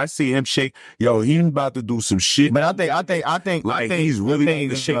 I see him shake. Yo, he's about to do some shit. But I think he's really going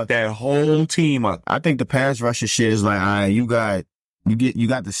to shake that whole team up. I think the pass rusher shit is like, all right, you got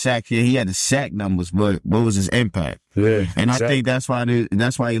the sack here. He had the sack numbers, but what was his impact? Yeah, and exactly. I think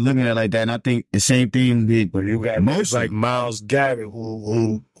that's why you're looking at it like that. And I think the same thing that you got most like Myles Garrett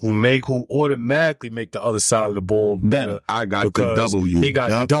who automatically make the other side of the ball better. I got the W. He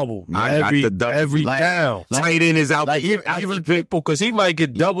got double. Every down. Tight end is out. Like even people, because he might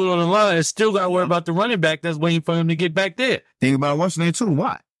get doubled on the line and still got to worry about the running back that's waiting for him to get back there. Think about what's name too.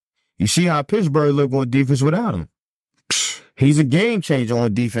 Why? You see how Pittsburgh look on defense without him. He's a game changer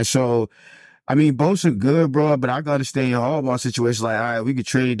on defense. So, I mean, Bosa good, bro, but I can understand your hardball situation. Like, all right, we could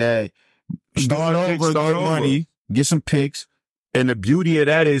trade that, start over, get money, get some picks. And the beauty of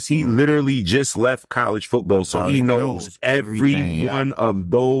that is he literally just left college football, so he knows every one of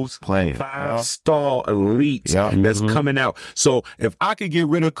those players, 5-star elites that's coming out. So if I could get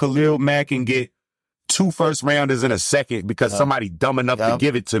rid of Khalil Mack and get 2 first-rounders in a second because somebody dumb enough to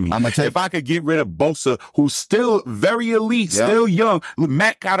give it to me. If I could get rid of Bosa, who's still very elite, still young.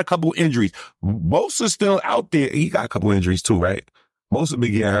 Matt got a couple injuries. Bosa's still out there. He got a couple injuries too, right? Bosa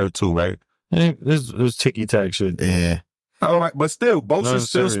been getting hurt too, right? This ticky-tack shit. Yeah. All right, but still, Bosa's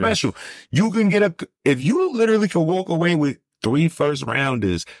still special. You can if you literally can walk away with 3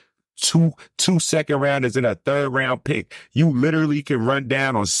 first-rounders, two second-rounders and a third-round pick, you literally can run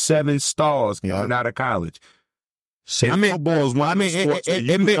down on 7 stars coming out of college. Football is one sports where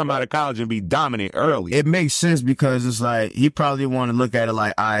you can come out of college and be dominant early. It makes sense because it's like, he probably want to look at it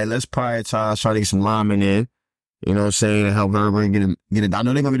like, all right, let's prioritize, try to get some linemen in. You know what I'm saying? And help Herbert get it. I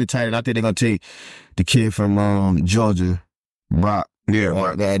know they're going to be the tight end. I think they're going to take the kid from Georgia, Brock.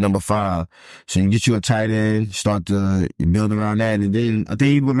 Yeah, at number 5. So you get you a tight end, start to build around that, and then I think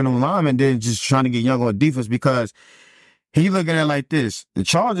he's looking on lineman, then just trying to get young on defense because he looking at it like this. The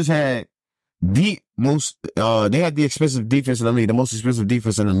Chargers had the most, they had the expensive defense in the league, the most expensive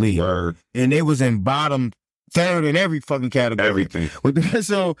defense in the league. And they was in bottom 3rd in every fucking category. Everything.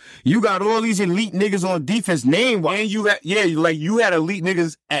 So you got all these elite niggas on defense name-wise. And you had elite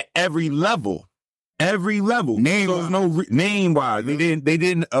niggas at every level. Name-wise. They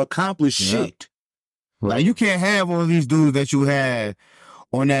didn't accomplish shit. Like, you can't have all these dudes that you had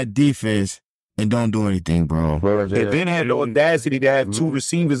on that defense and don't do anything, bro. And then had the audacity to have 2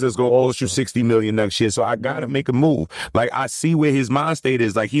 receivers that's going to cost you $60 million next year. So I got to make a move. Like, I see where his mind state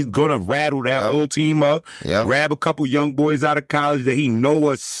is. Like, he's going to rattle that whole team up, grab a couple young boys out of college that he know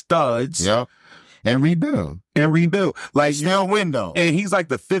are studs. And rebuild. Like, still window. And he's like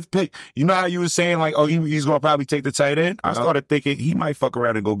the 5th pick. You know how you were saying, like, oh, he's going to probably take the tight end? I started thinking he might fuck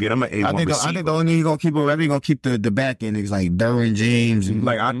around and go get him an A1 receiver. I think the only he's going to keep, I think he's going to keep the back end is like Derwin James.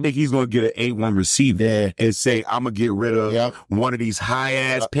 Like, I think he's going to get an A1 receiver and say, I'm going to get rid of one of these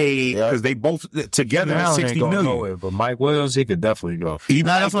high-ass paid, because they both together at $60 million. Nowhere, but Mike Williams, he could definitely go.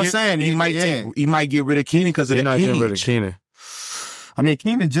 That's what I'm saying. He might get rid of Keenan because of the get rid of Keenan. I mean,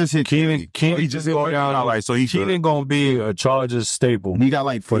 Keenan just hit. Keenan just going down. All right, so Keenan gonna be a Chargers staple. He got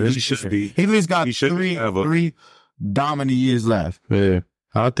like for this. He should be. He at least got three dominant years left. Yeah,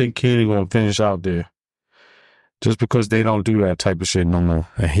 I think Keenan gonna finish out there, just because they don't do that type of shit no more.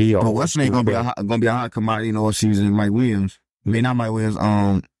 And but what's name gonna be a hot commodity in the off season? Mike Williams. I mean, not Mike Williams.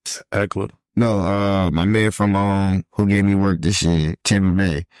 Eckler. No, my man from who gave me work this year, Tampa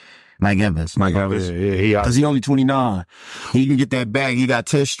Bay. Mike Evans. Yeah, because he only 29. He can get that bag. He got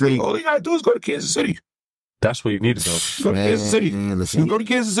 10 straight. All he gotta do is go to Kansas City. That's where you need to go. Go to Kansas City. You go to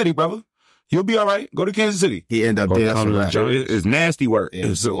Kansas City, brother. You'll be all right. Go to Kansas City. He end up there. It's nasty work.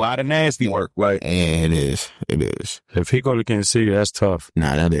 It's a lot of nasty work. Like, it is. If he go to Kansas City, that's tough.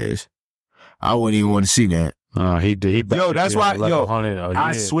 Nah, that is. I wouldn't even want to see that. He that's why,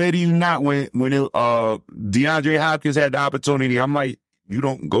 I swear to you not, when DeAndre Hopkins had the opportunity, I'm like, you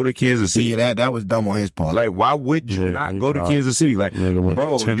don't go to Kansas City. Yeah, that was dumb on his part. Like, why would you not go to Kansas City? Like,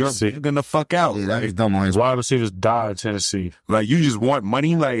 bro, you're gonna fuck out. Yeah, that was dumb on his part. Wide receivers die in Tennessee. Like, you just want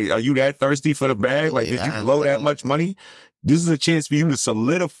money? Like, are you that thirsty for the bag? Like, did you blow that much money? This is a chance for you to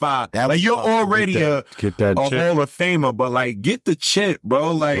solidify. Like, you're already a Hall of Famer, but like, get the chip,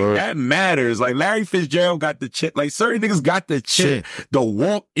 bro. Like, that matters. Like, Larry Fitzgerald got the chip. Like, certain niggas got the chip to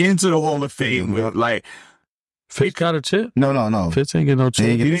walk into the Hall of Fame with. Like, Fitz got a chip? No. Fitz ain't get no chip.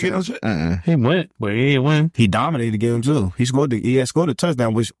 He didn't get no chip? He went, but he didn't win. He dominated the game, too. He had scored a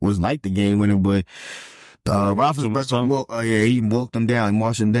touchdown, which was like the game winner, but Roethlisberger, he walked him down, he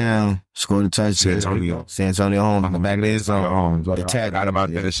marched him down, scored a touchdown. San Antonio home on the back of his own. Forgot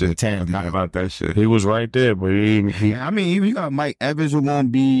about that shit. He was right there, but I mean, you got Mike Evans who's going to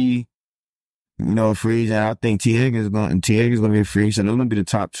be, free agent. I think T. Higgins is going to be free. So they're going to be the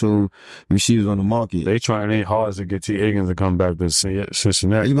top 2 receivers on the market. They trying ain't hard to get T. Higgins to come back to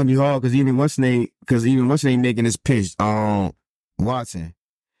Cincinnati. It's going to be hard because even what's name making his pitch, Watson.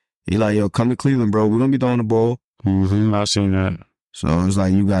 He like, yo, come to Cleveland, bro. We're going to be throwing the ball. I seen that. So it's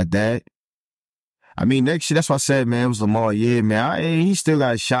like, you got that. I mean, next year, that's what I said, man. It was Lamar. Yeah, man. He still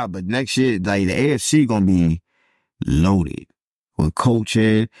got a shot, but next year, like, the AFC going to be loaded with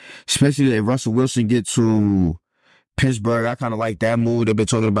coaching, especially if Russell Wilson get to Pittsburgh. I kind of like that move. They've been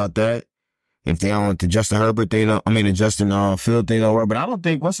talking about that. If they don't, the Justin Herbert thing, the Justin Field thing don't work. But I don't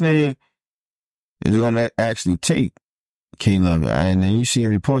think what's name is going to actually take Caleb. And then you see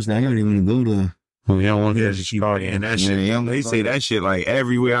reports now, he don't even go to. Well, he don't want to start and that shit. They say that shit like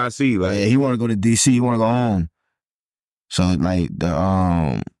everywhere I see. Like, he want to go to DC. He want to go home. So like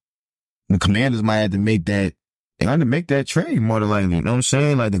the Commanders might have to make that. They got to make that trade more than likely. You know what I'm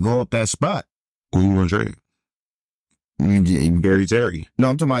saying? Like to go up that spot. Who you want to trade? Gary Terry. No,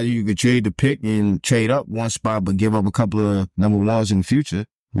 I'm talking about you could trade the pick and trade up one spot, but give up a couple of number 1s in the future.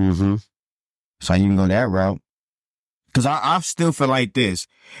 So you can go that route. Because I still feel like this.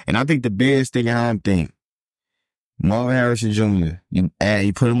 And I think the biggest thing I think, Marvin Harrison Jr., you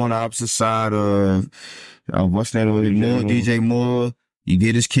put him on the opposite side of what's that? DJ Moore. You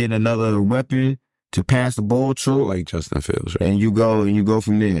get this kid another weapon to pass the ball to. Like Justin Fields, right? And you go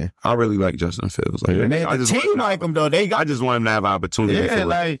from there. I really like Justin Fields. Like, the team like him, though. I just want him to have an opportunity. Yeah,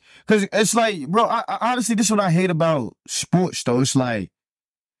 like, because it's like, bro, I honestly, this is what I hate about sports, though. It's like,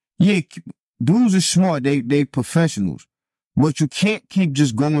 yeah, dudes are smart. They professionals. But you can't keep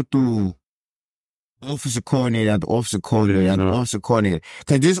just going through offensive coordinator after offensive coordinator after offensive coordinator.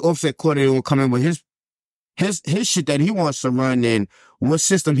 Because this offensive coordinator will come in with his shit that he wants to run and what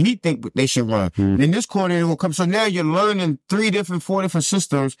system he think they should run. Then this coordinator will come. So now you're learning 4 different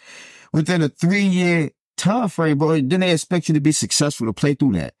systems within a 3-year time frame, bro. Then they expect you to be successful to play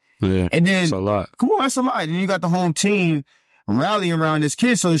through that. Yeah, and then that's a lot. Come on, that's a lot. And you got the home team rallying around this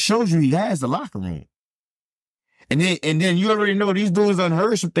kid, so it shows you he has the locker room. And then you already know these dudes done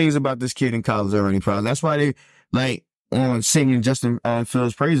heard some things about this kid in college already, probably. That's why they like on singing Justin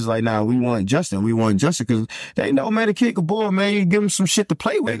Fields' praises. Like, nah, we want Justin because they know, man, the kid can ball, man. You give him some shit to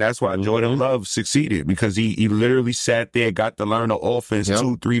play with. And that's why Jordan Love succeeded, because he literally sat there, got to learn the offense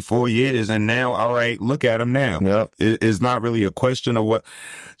 2, 3, 4 years, and now, all right, look at him now. It's not really a question of what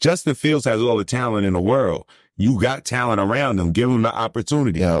Justin Fields has all the talent in the world. you got talent around them. Give them the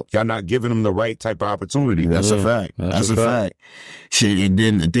opportunity. Yep. Y'all not giving them the right type of opportunity. That's a fact. That's a fact. Shit, and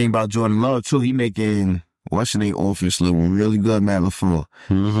then the thing about Jordan Love, too, he making, what's the name, offense look really good, Matt LaFleur.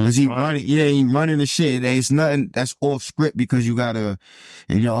 Cause he running the shit. It's nothing that's off script because you got a,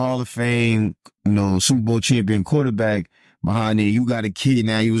 Hall of Fame, Super Bowl champion quarterback behind there. You got a kid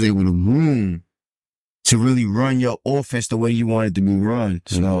now, you was able to room to really run your offense the way you want it to be run.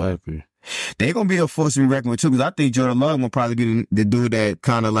 So, they're going to be a force to be reckoned with, too, because I think Jordan Love will probably be the dude that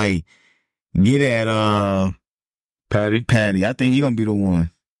kind of, like, get at, Patty. I think he's going to be the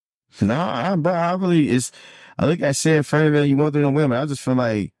one. I look at San Fran, you want them to win, but I just feel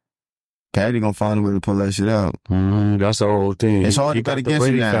like Patty going to find a way to pull that shit out. That's the whole thing. It's hard to bet against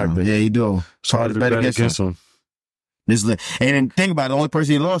him now. Factor. Yeah, you do. It's hard to bet against him. And then think about it, the only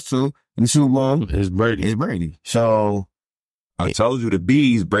person he lost to in the Super Bowl is Brady. So, I told you the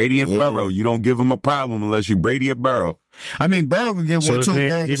B's, Brady and Burrow. You don't give them a problem unless you Brady and Burrow. I mean, Burrow can get 1 2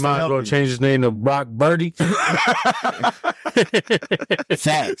 games. He might as well change his name to Brock Birdie.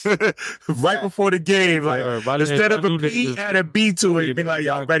 Facts. Right before the game, like instead of a B, add a B to it. Be like,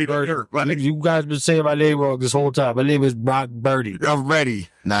 y'all ready to hurt. You guys been saying my name wrong this whole time. My name is Brock Birdie. I'm ready.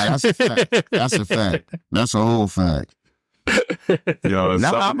 Nah, that's a fact. That's a fact. That's a whole fact. Yo, it's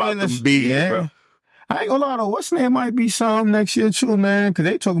something about them B's, bro. I ain't gonna lie though, what's name might be some next year too, man, because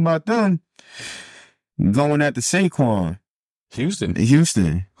they talking about them going at the Saquon.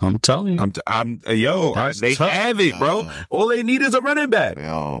 Houston. I'm telling you. They have it, bro. All they need is a running back.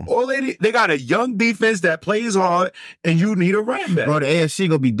 All they got a young defense that plays hard, and you need a running back. Bro, the AFC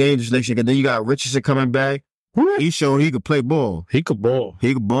gonna be dangerous next year, because then you got Richardson coming back. He showed he could play ball. He could ball.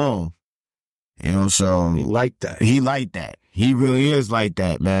 So he like that. He really is like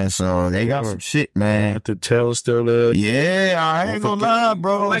that, man. So they got some shit, man. The tail still there. Yeah, I ain't gonna lie,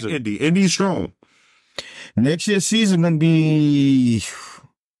 bro. Like Indy's strong. Next year's season gonna be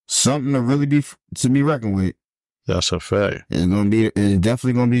something to really be reckoned with. That's a fact. It's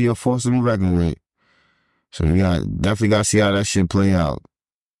definitely gonna be a force to be reckoned with. So we definitely got to see how that shit play out.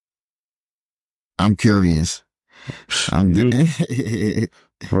 I'm curious.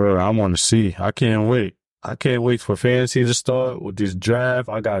 Bro, I want to see. I can't wait. I can't wait for fantasy to start with this draft.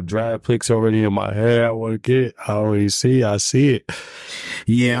 I got draft picks already in my head I want to get. I already see. I see it.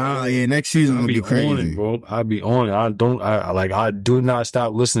 Yeah, next season will be crazy. On it, bro. I'll be on it. I do not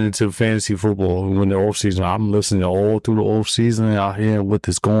stop listening to fantasy football when the off season. I'm listening all through the off season out here what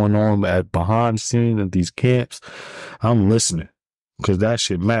is going on behind the scenes at these camps. I'm listening because that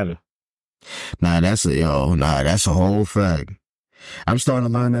shit matter. That's a whole fact. I'm starting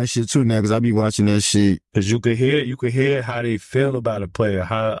to learn that shit too now because I be watching that shit. Because you could hear how they feel about a player,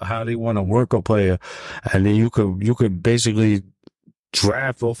 how they want to work a player, and then you could basically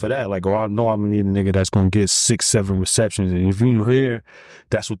draft off of that. Like, I know I'm gonna need a nigga that's gonna get 6-7 receptions, and if you hear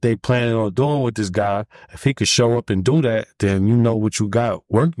that's what they planning on doing with this guy, if he could show up and do that, then you know what you got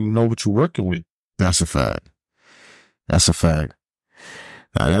working. You know what you're working with. That's a fact.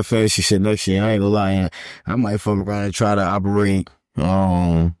 Nah, that fantasy shit, no shit, I ain't gonna lie. I might fuck around and try to operate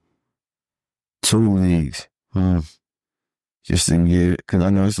 2 leagues. Just to get, because I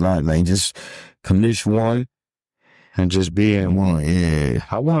know it's a lot, like, just commission one and just be in one, yeah.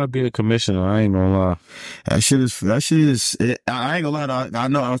 I want to be a commissioner, I ain't gonna lie. That shit is, I ain't gonna lie, I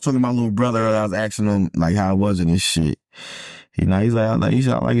know I was talking to my little brother, I was asking him, like, how it was and this shit. He's like,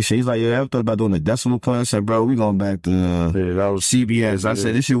 shit. He's like, yeah, I ever thought about doing a decimal point? I said, bro, we going back to that was CBS. I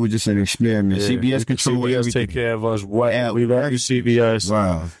said, this shit was just an experiment. Yeah. CBS control everything. Take care of us. What? Yeah, we love you, CBS.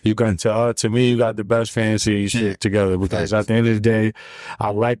 Wow. You can tell, to me, you got the best fantasy shit together because at the end of the day, I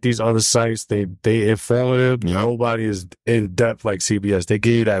like these other sites. They informative. Yep. Nobody is in depth like CBS. They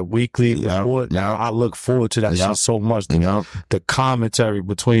give you that weekly report. Now I look forward to that shit so much. The commentary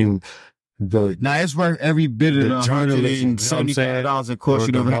between it's worth every bit of the $175 it costs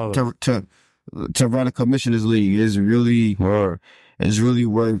you to run a commissioner's league. It's really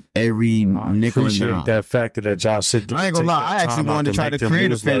worth every nickel. I appreciate that factor that y'all sit there. I ain't gonna lie, I actually wanted to try to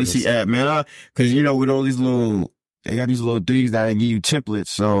create a fantasy app, man. Because with all these they got these little things that give you templates.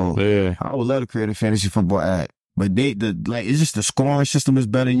 So I would love to create a fantasy football app. But it's just the scoring system is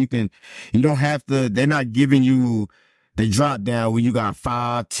better. You don't have to. They're not giving you the drop down where you got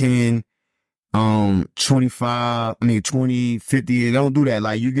 5, 10. 25, 20, 50, they don't do that.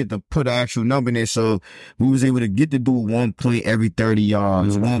 Like, you get to put an actual number in there. So we was able to get to do 1 point every 30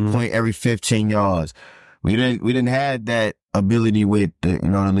 yards, 1 point every 15 yards. We didn't have that ability with the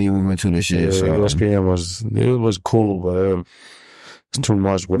league we went to this year. Yeah, so ESPN was cool, but It's too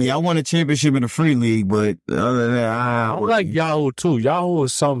much work. I won a championship in the free league, but other than that, I like Yahoo too. Yahoo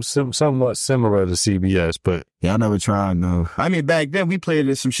is somewhat similar to CBS, but I never tried, no. I mean, back then we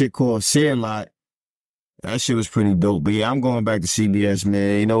played some shit called Sandlot. That shit was pretty dope. But I'm going back to CBS,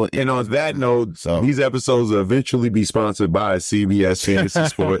 man. You know, and on that note, these episodes will eventually be sponsored by CBS Fantasy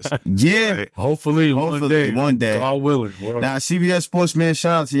Sports. Yeah. Right. Hopefully one day. God willing. Now, CBS Sports, man,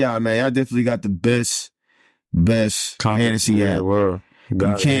 shout out to y'all, man. Y'all definitely got the best fantasy app. You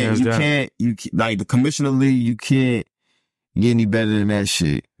can't, like the Commissioner League, you can't get any better than that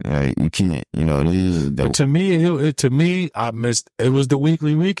shit. Right? You can't, you know. But to me, I missed, it was the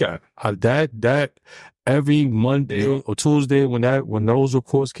weekly recap. That every Monday or Tuesday when those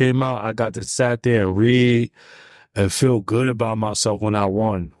reports came out, I got to sat there and read and feel good about myself when I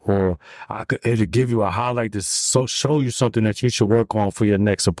won, or it'll give you a highlight to show you something that you should work on for your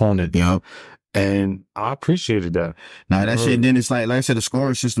next opponent. Yep. And I appreciated that. Now that shit, then it's like I said, the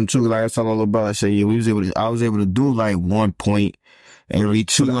scoring system too. Like I was talking about, I said, I was able to do like 1 point every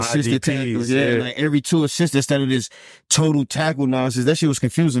 2 assisted tackles. Yeah, like every 2 assists instead of this total tackle nonsense. That shit was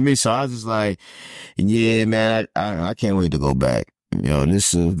confusing me. So I was just like, yeah, man, I can't wait to go back. You know,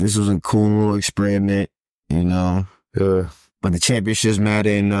 this was a cool little experiment. You know, but the championships matter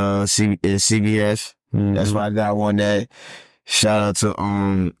in CBS. Mm-hmm. That's why I got one that. Shout out to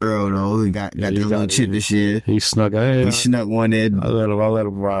Earl though. He got that little chip this year. He snuck ahead. He snuck one there. I let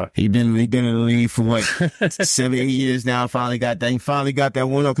him rock. He been in the league for what 7-8 years now. Finally got that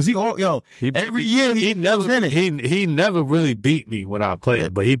one up. Cause every year he never really beat me when I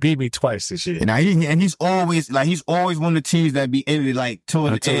played, but he beat me twice this year. And he's always one of the teams that be ended like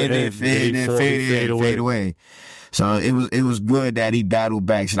toward the end and fade away. So it was good that he battled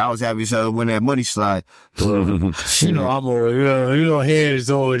back. So I was happy to win that money slide. I'm always, hand is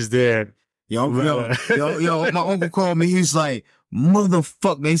always there. Yo, my uncle called me. He's like,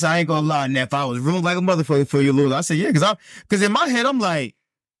 motherfucker. He said, I ain't gonna lie, Neff. I was rude like a motherfucker for you lose. I said, yeah, cause in my head, I'm like,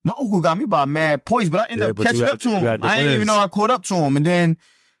 my uncle got me by mad points, but I ended up catching up to him. I didn't even know I caught up to him. And then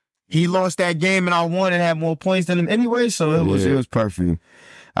he lost that game and I won and had more points than him anyway. So it was perfect.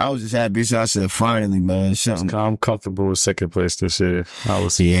 I was just happy. So I said, finally, man, something. I'm comfortable with second place this year.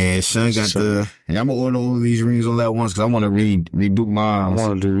 Son got and I'm going to order all of these rings all at once because I want to redo mine. I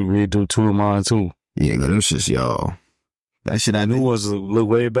want to redo 2 of mine too. Yeah, but it's just, y'all. That shit I knew was look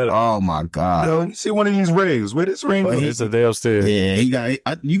way better. Oh my God. Yo, you see one of these rings. Where this ring is? It's they upstairs. Yeah,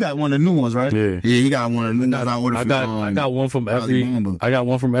 you got one of the new ones, right? Yeah, he got one of the new ones. I got one from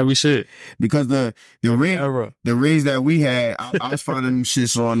every shit. Because the rings that we had, I was finding them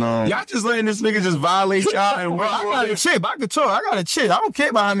shits on y'all just letting this nigga just violate y'all and I got a chip. I got a chip. I don't care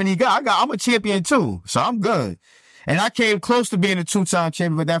about how many he got. I'm a champion too. So I'm good. And I came close to being a 2-time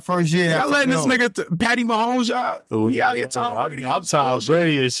champion, but that first year... Y'all letting this nigga Patty Mahomes, y'all? He out here talking. I'm Tom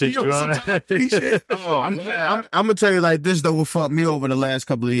Brady and shit. I'm going to tell you like this, though, what fucked me over the last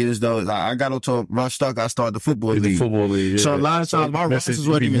couple of years, though. I got onto Rush Stuck. I started the football league. Yeah. So a lot of times, my rosters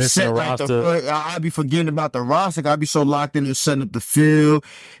wasn't even set. I'd be forgetting about the roster. I'd be so locked in and setting up the field,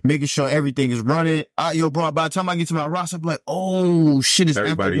 making sure everything is running. By the time I get to my roster, I'm like, oh, shit, it's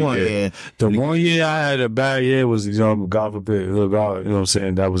everybody one. Yeah. The 1 year I had a bad year was God forbid, you know what I'm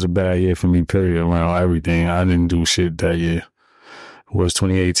saying? That was a bad year for me, period, around everything. I didn't do shit that year. It was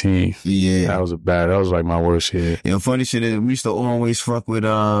 2018. Yeah. That was like my worst year. Funny shit is we used to always fuck with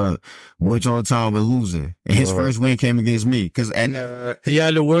Butch on time with losing. And his first win came against me. Cause he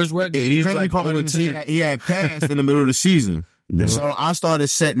had the worst record. He had passed in the middle of the season. Yeah. So I started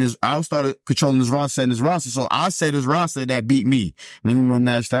controlling his roster, setting his roster. So I set his roster that beat me.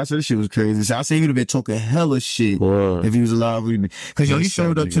 Remember that stat? So this shit was crazy. So I said he would have been talking hella shit if he was alive with me. Cause he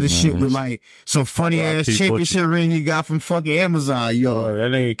showed up to the shit with like some funny ass championship ring he got from fucking Amazon, yo.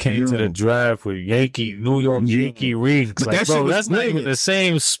 That nigga came to the draft with New York Yankee rings. But like, that's not even the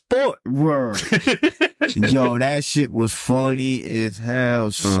same sport. Word. Yo, that shit was funny as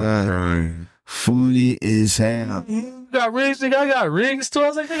hell, son. Funny as hell. You got rings, nigga. I got rings too. I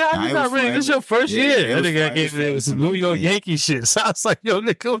was like, nigga, you got rings. This your first year. That nigga gave me some New York Yankee shit. So I was like, yo,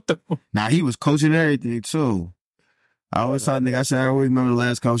 nigga, what the fuck? Nah, he was coaching everything too. I always thought, nigga, I always remember the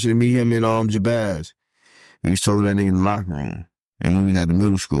last coach to me, him and Jabaz. And he told that nigga in the locker room. And when we got to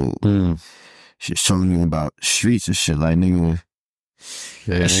middle school, she told me about streets and shit. Like, nigga,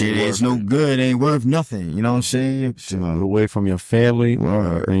 that shit is no good, ain't worth nothing. You know what I'm saying? So, away from your family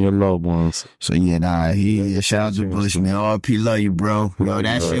and your loved ones. So shout out to Bush, man. RP, love you, bro. Yo,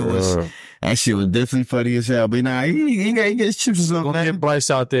 that shit was definitely funny as hell. But nah, he gets chips or something. Gonna get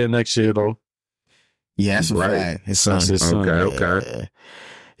Bryce out there next year though. Yeah, that's right. His son. Okay.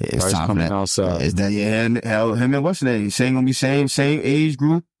 It's Bryce time coming for that. outside. Is that and him and what's the name? Same gonna be same age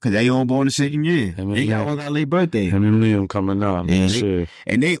group because they all born the same year. They all got late birthday. Him and Liam coming out. Yeah,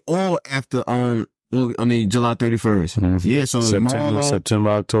 and they all after July 31st. Mm-hmm. Yeah, so September,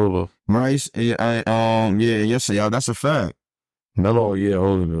 October. Right? Yes, y'all. That's a fact. Melo, yeah,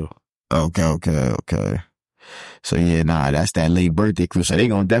 older though. Okay. So yeah, that's that late birthday crew. So they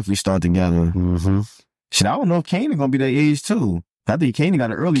gonna definitely start together. Mm-hmm. Shit, I don't know if Kanan gonna be that age too. I think Kanan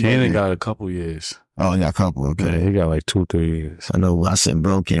got an early birthday. Kanan got a couple years. Oh, he got a couple. Okay, yeah, he got like 2-3 years. I know. I said,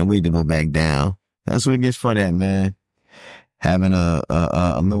 bro, can't wait to go back down. That's what it gets for that, man. Having a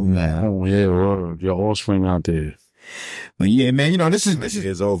little man. Oh yeah, bro. Your offspring out there. But yeah, man, this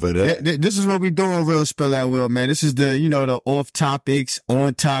is over there. This is what we doing, Real Spill Out Will, man. This is the the off topics,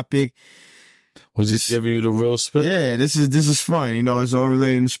 on topic. Was just giving you the real spill? Yeah, this is fun. It's all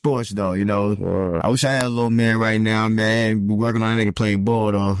related to sports, though. I wish I had a little man right now, man. We're working on a nigga playing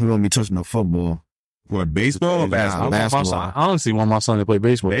ball, though. He gonna be touching no football. What, baseball or basketball? I honestly want my son to play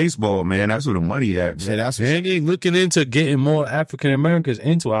baseball. Baseball, man. That's where the money at. Yeah, that's looking into getting more African Americans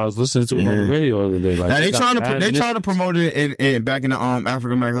into it. I was listening to it on the radio the other day. Like, now they trying to promote it in back in the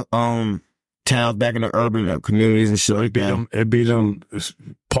African American towns, back in the urban communities and shit. It be them.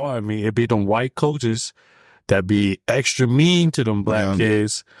 Pardon me. It be them white coaches that be extra mean to them black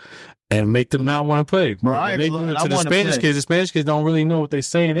kids. And make them not want to play. Right. They do it to the Spanish kids. The Spanish kids don't really know what they're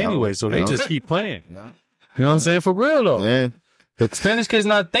saying anyway, so they just keep playing. You know what I'm saying? For real, though. Yeah. The Spanish kids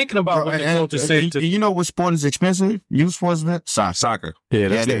not thinking about what the coaches say. You know what sport is expensive? Youth sports, man? Soccer. Yeah,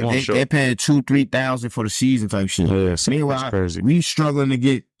 that's they're paying $2,000-$3,000 for the season type shit. Yeah, meanwhile, crazy. We struggling to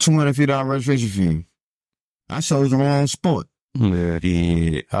get $250 registration fee. I chose the wrong sport. Yeah.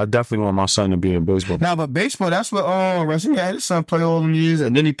 I definitely want my son to be in baseball. Now, but baseball, that's what Russell had his son play all them years,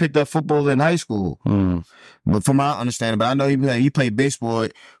 and then he picked up football in high school. But from my understanding, but I know he played baseball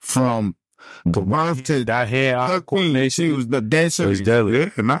from the birth to that hair coordination. He was the dead serious. It's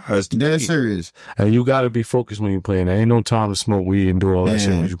deadly. Yeah, dead serious. And you got to be focused when you're playing. There ain't no time to smoke weed and do all that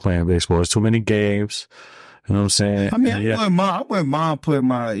shit when you're playing baseball. There's too many games. You know what I'm saying? I mean, I wouldn't mind putting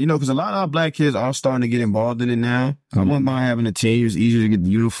my, because a lot of our black kids are starting to get involved in it now. I wouldn't mind having a team. It's easier to get the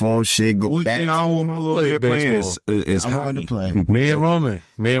uniform, shit, go back. I don't want my little kid playing is hard to play. Me and Roman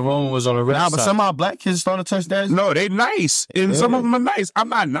was on the red side. But some of our black kids starting to touch that. No, they nice. And some of them are nice. I'm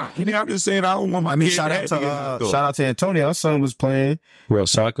not knocking. I'm just saying I don't want my kid. Shout out to Antonio. Our son was playing. Real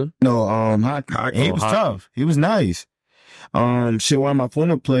soccer? No, hockey. He was tough. He was nice. One of my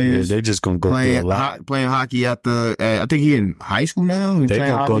former players. Yeah, they just gonna go through a lot. Playing hockey at I think he in high school now. They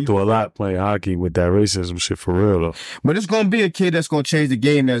gonna go through a lot playing hockey with that racism shit for real though. But it's gonna be a kid that's gonna change the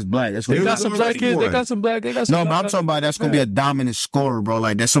game that's black. They got some black kids. They got some black. No, but I'm talking about that's gonna be a dominant scorer, bro.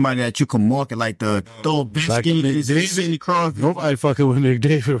 Like that's somebody that you can market like the Biscuit. Nobody fucking with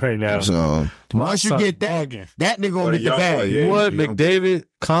McDavid right now. So once you get that nigga gonna get the bag. What McDavid,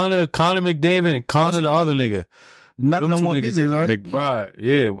 Connor McDavid, and Connor the other nigga. Not no more McBride.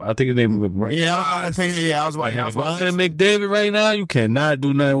 Yeah, I think his name is McBride. I was like, Ryan McDavid right now, you cannot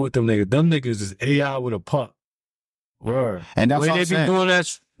do nothing with them niggas. Them niggas is AI with a puck. Word. And that's what they be doing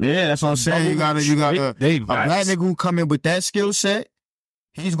that. Yeah, that's what I'm saying. You got a black nigga who come in with that skill set.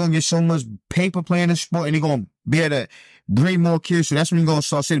 He's gonna get so much paper playing the sport, and he's gonna be able to bring more kids. So that's when you're gonna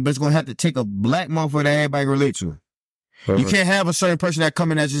start saying, but it's gonna have to take a black motherfucker that everybody can relate to. You can't have a certain person that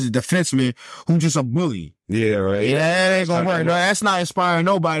come in as just a defenseman who's just a bully. Yeah, right. Yeah, that ain't gonna work. No, that's not inspiring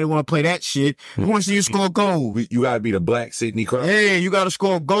nobody to want to play that shit. Who wants to see you score goals? You gotta be the black Sidney Crosby. Yeah, you gotta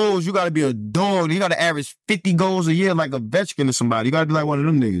score goals. You gotta be a dog. You gotta average 50 goals a year like a Ovechkin or somebody. You gotta be like one of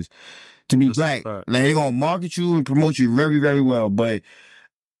them niggas to be black. Like they're gonna market you and promote you very, very well. But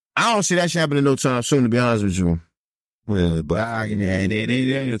I don't see that shit happening no time soon, to be honest with you. Well, but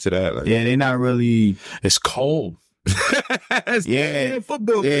they into that. Like, they're not really. It's cold.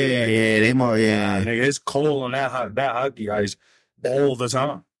 Football. They more. Nigga, it's cold on that hockey ice all the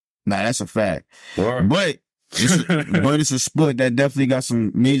time. Nah, that's a fact. But it's a sport that definitely got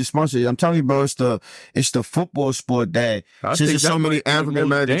some major sponsors. I'm telling you, bro, it's the football sport that since there's so many African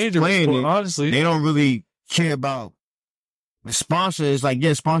Americans playing it, honestly, they don't really care about the sponsors. Like,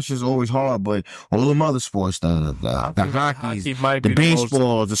 sponsors are always hard, but all them other sports, the hockey, the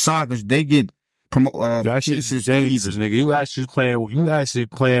baseballs, the soccer, they get. That shit is dangerous, nigga. You actually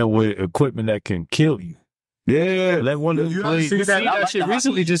playing with equipment that can kill you. Yeah, let one of them play. That shit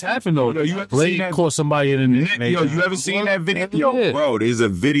recently just happened though. Blade caught somebody in the neck. Yo, you ever seen that video? Yeah. Bro, there's a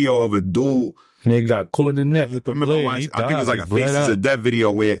video of a dude. Nigga got caught in the neck with the blade. I think it was like a Faces of Death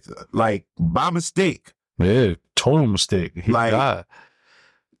video where, like, by mistake. Yeah, total mistake. He died.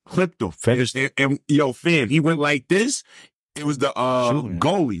 Clipped him. And yo, fam, he went like this. It was the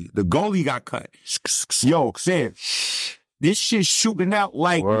goalie. The goalie got cut. Yo, Sam, this shit shooting out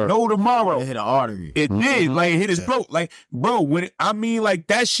like no tomorrow. It hit an artery. It did. Like, it hit his throat. Like, bro, like,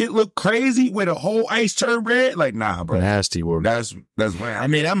 that shit looked crazy when the whole ice turned red. Like, nah, bro. Nasty work. That's when I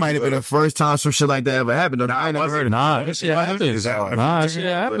mean, that might have been the first time some shit like that ever happened. I ain't never heard of it. That shit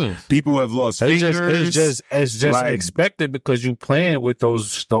happens. People have lost fingers. It's just like, expected because you playing with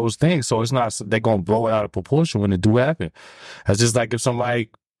those things. So it's not, they're going to blow it out of proportion when it do happen. It's just like if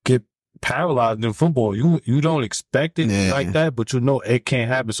somebody get paralyzed in football, you don't expect it like that, but you know it can't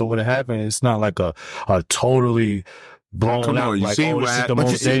happen. So when it happens, it's not like a totally blown out. You like, see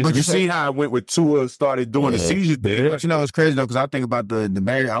but you see how it went with Tua started doing the seizure thing. But you know it's crazy though, because I think about the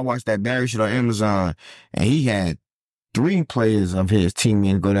Barry. I watched that Barry shit on Amazon, and he had 3 players of his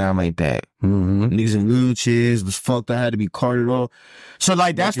teammates go down like that. Niggas in wheelchairs was fucked. I had to be carted off. So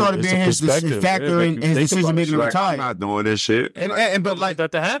like that started being his factor in his decision making to retire. I'm not doing this shit. And but like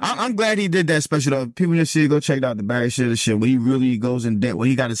that to happen. I'm glad he did that special though. People just should go check out the Barry shit and shit. When he really goes in depth. When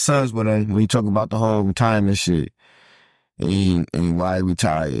he got his sons with him. When he talk about the whole retirement shit and why he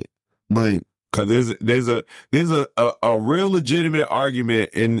retired. But because there's a real legitimate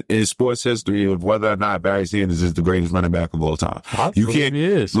argument in sports history of whether or not Barry Sanders is the greatest running back of all time. You can't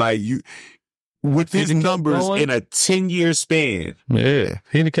with his numbers in a 10-year span. Yeah,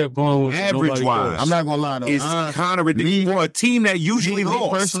 he kept going with average wise. I'm not gonna lie though, it's kind of ridiculous for a team that usually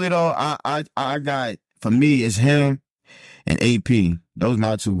lost. Personally though, I got, for me it's him and AP. Those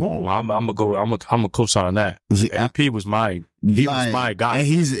not two. Oh, I'm gonna co-sign on that. AP was my guy. And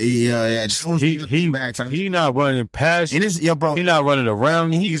he's he not running past. It is, bro. He not running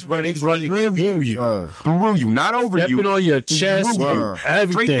around. He's running through you, not over you. Stepping on your chest,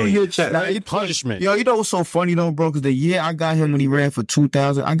 everything. Straight through your chest. Punishment. Yo, you know what's so funny though, bro? Because the year I got him when he ran for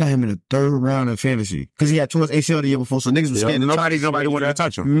 2,000, I got him in the 3rd round in fantasy because he had tore his ACL the year before, so niggas was scared. Nobody wanted to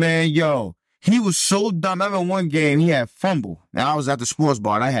touch him. Man, yo. He was so dumb. I remember one game, he had fumble. And I was at the sports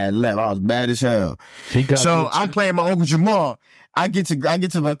bar, and I had left. I was bad as hell. So I'm playing my Uncle Jamal. I get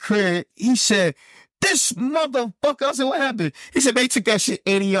to my crib. He said, this motherfucker. I said, what happened? He said, they took that shit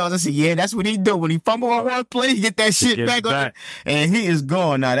 80 yards. I said, yeah, that's what he do. When he fumble on one play, he get that shit back on. And he is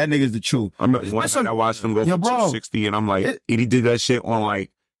gone now. That nigga's the truth. I watched him go for 260, and I'm like, he did that shit on like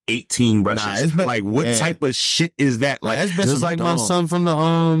 18 rushes. What type of shit is that? Like, it's just like my son from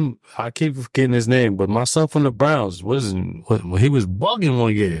the I keep forgetting his name, but my son from the Browns he was bugging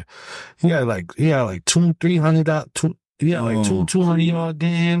one year. He had like 200-300 200-yard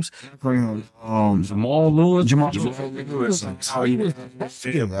games. Jamal Lewis.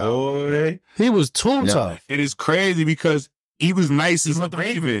 He was too tough. It is crazy because he was nice as a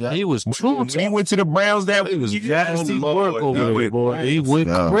Raven. He was too tough. He went to the Browns. It was nasty work over there, boy. He went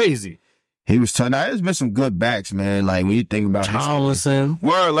crazy. He was tough. Now, there's been some good backs, man. Like, when you think about Tomlinson.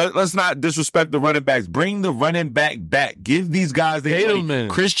 Let's not disrespect the running backs. Bring the running back back. Give these guys the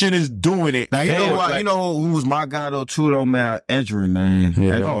Christian is doing it. Now, you know what? You know who was my guy, though, too, though, man? Injury, man.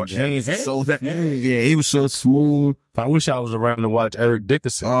 Yeah. James is so he was so smooth. I wish I was around to watch Eric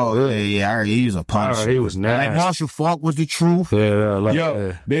Dickerson. Oh, yeah. He was a puncher. He was nasty. Like, Marshall Faulk was the truth. But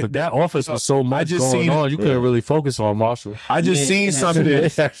that offense was so much going on, you couldn't really focus on Marshall. I just seen something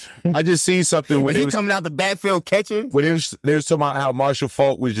when he was coming out the backfield catching. When they was talking about how Marshall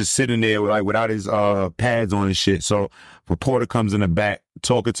Faulk was just sitting there without his pads on and shit. So reporter comes in the back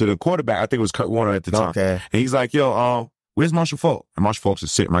talking to the quarterback. I think it was Kurt Warner at the time. Okay. And he's like, yo, where's Marshall Faulk? And Marshall Faulk's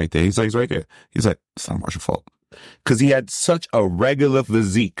just sitting right there. He's like, he's right there. He's like, it's not Marshall Faulk. Because he had such a regular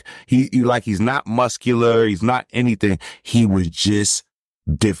physique. He's not muscular. He's not anything. He was just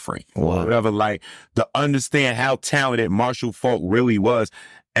different. Wow. Whatever, like, to understand how talented Marshall Faulk really was,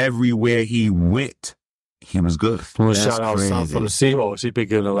 everywhere he went, he was good. Shout out from the Seahawks. He been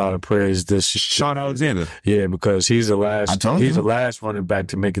getting a lot of praise this Sean Alexander. Yeah, because he's the last running back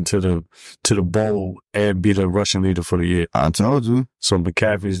to make it to the bowl and be the rushing leader for the year. I told you. So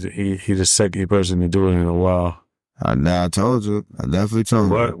McCaffrey's he the second person to do it in a while. I told you. I definitely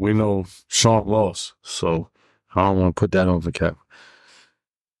told you. But we know Sean lost, so I don't want to put that on McCaffrey.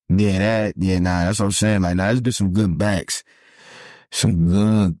 That's what I'm saying. Like, there's been some good backs.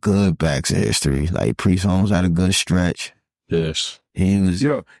 Some good backs in history. Like, Priest Holmes had a good stretch. Yes. He was...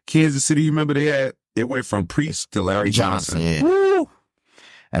 Kansas City, you remember it went from Priest to Larry Johnson. Yeah. Woo!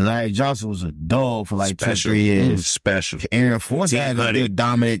 And Larry Johnson was a dog for like 2-3 years. Special. Aaron Force had a good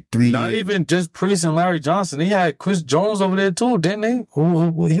dominant 3 years. Not even just Priest and Larry Johnson. He had Chris Jones over there too, didn't he?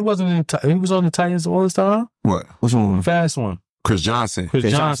 He wasn't he was on the Titans all this time? What? What's one? Fast one. Chris Johnson.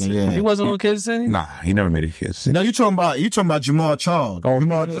 Chris Johnson. yeah. He wasn't on Kansas City? Nah, he never made a Kansas City. No, you talking about Jamal Charles. Oh,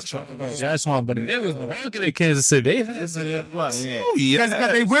 that's one, but it was working at Kansas City.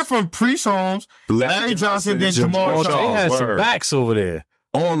 They went from Priest Holmes, Larry Johnson, then Jamal Charles. They had some backs over there.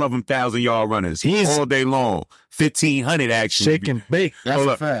 All of them 1,000-yard runners. All day long. 1,500 actually. Shake and bake. That's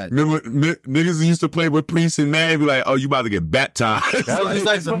a fact. Remember, niggas used to play with Priest and man be like, oh, you about to get baptized. That was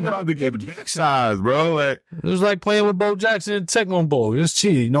like I'm about to get baptized, bro. Like, it was like playing with Bo Jackson and Tecmo Bowl. It's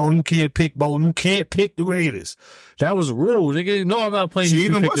cheating. No, you can't pick Bo. You can't pick the Raiders. That was a rule. Nigga, no, I'm not playing.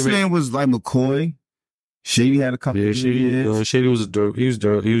 Even what's his name was like McCoy. Shady had a couple. Yeah, Shady was a dirt. He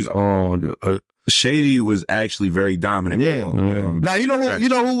was on. Shady was actually very dominant. Yeah. Now you know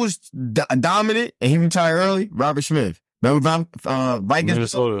who was dominant and he retired early? Robert Smith. Remember Vikings?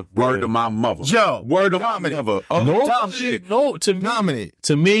 Minnesota. Word to my mother. Joe. Word to my mother.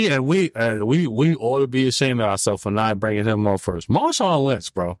 To me, and we ought to be ashamed of ourselves for not bringing him up first. Marshawn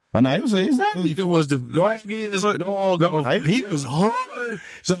Lynch, bro. He was He was hard.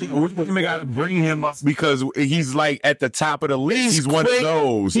 So we got to bring him up because he's like at the top of the list. He's one of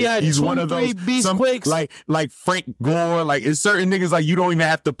those. He's one of those. Like Frank Gore. Like it's certain niggas like you don't even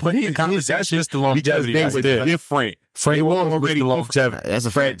have to put in conversation. That's just the longevity. Because they were different. Frank Gore already longevity. That's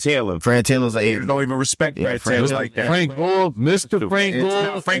a Fred Taylor. Fred Taylor's like, you don't even respect Fred Taylor like that. Frank Gore, Mr. Frank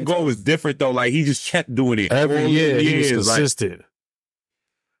Gore. Frank Gore was different though. Like he just kept doing it every year. He was consistent.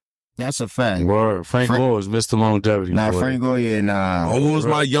 That's a fact. Word. Frank Gore was Mr. Longevity. Frank Gore, who was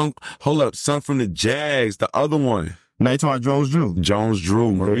my hold up, son from the Jags, the other one. Now you talking about Jones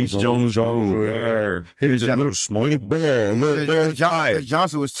Drew. Maurice Jones-Drew. Yeah. He was just a little smoky bear.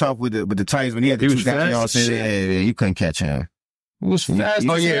 Johnson was tough with the Titans when he had the 2,000 yards. You couldn't catch him. It was fast.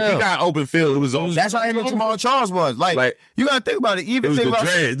 Oh yeah, if he got open field, it was over. That's how even Jamal Charles was. Like you gotta think about it. Even it was the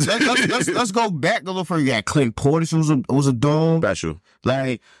dreads. Let's go back a little further. You got Clint Portis was a dome. Special.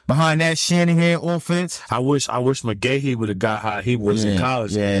 Like behind that Shanahan offense. I wish McGahee would have got how he was in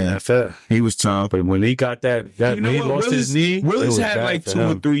college. Yeah, NFL. He was tough. But when he got that he lost his knee. Willis had like 2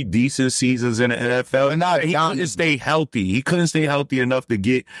 or 3 decent seasons in the NFL. And he couldn't stay healthy. He couldn't stay healthy enough to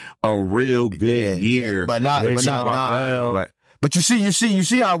get a real good year. But But you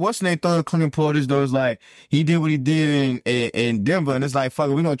see how what's name throwing Clint Portis though is like he did what he did in Denver, and it's like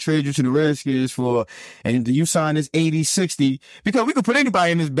fuck it, we're gonna trade you to the Redskins and you sign this 80-60 because we could put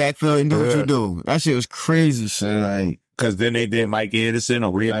anybody in this backfield and do what you do. That shit was crazy, shit. Like because then they did Mike Anderson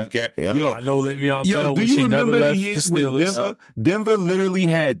or Real. I know Le'Veon Bell. Do you remember the years with Denver? Denver literally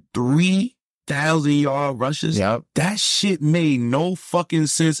had 3,000-yard rushes. Yep. That shit made no fucking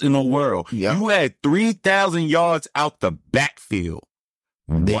sense in the world. Yep. You had 3,000 yards out the backfield.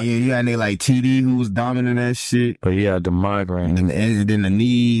 Then you had a nigga like TD who was dominant that shit. But he had the migraine. And then the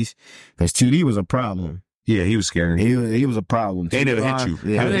knees. Because TD was a problem. Yeah, he was scary. He was a problem. They never hit you.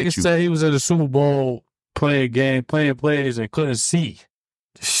 Yeah, niggas say he was at the Super Bowl playing plays and couldn't see.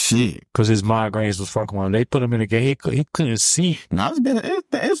 Shit. Because his migraines was fucking on him. They put him in the game. He couldn't see. No,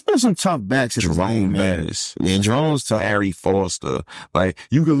 it's been some tough backs. Jerome Bettis. Yeah, Jerome's tough. Harry Foster. Like,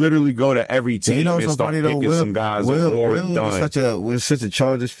 you could literally go to every team and start picking some guys. Will was such a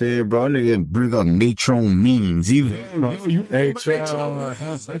Chargers fan, bro. Nigga bring up Natron means. Big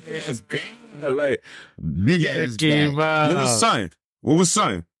ass game. What was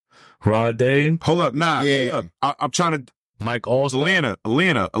son? Rod Day. Hold up, nah. Yeah. I'm trying to. Mike Alston.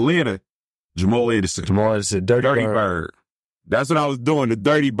 Atlanta. Jamal Anderson. Dirty Bird. That's what I was doing. The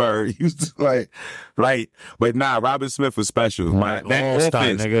Dirty Bird. He was just like, but nah, Robin Smith was special.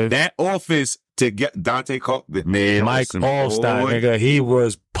 That offense to get Dante Coleman, man. Mike Allstott, nigga, he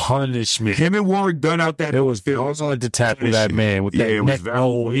was punishment. Him and Warwick done out that. It was on to tackle that man with that neck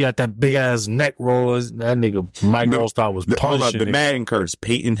roll. He had that big ass neck rollers. That nigga, Mike Allstott was punishing. The Madden curse,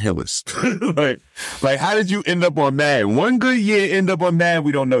 Peyton Hillis. like, how did you end up on Madden? One good year, end up on Madden.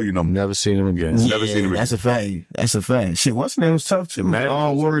 We don't know you no more. Never seen him again. Never seen him again. That's a fact. Shit, what's the name was tough too.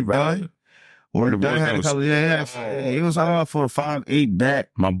 All Warwick, right? Warwick had a couple. He was hard for a 5'8" back.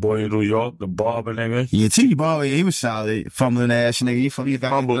 My boy in New York, the barber nigga. Yeah, T Barber, he was solid. Fumbling ass nigga. He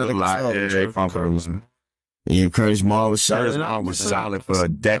fumbled a lot. Yeah, fumbled. Yeah, Curtis Moore was solid. Curtis Moore was solid for a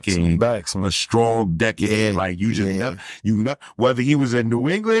decade. A strong decade. Yeah. Like, you just whether he was in New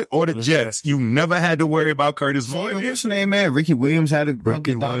England or the Jets, you never had to worry about Curtis Moore. What's his name, man? Ricky Williams had a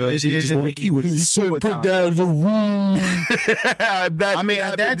Ricky was put down the room. I mean,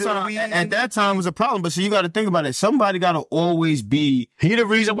 at that time was a problem, but so you got to think about it. Somebody got to always be. He the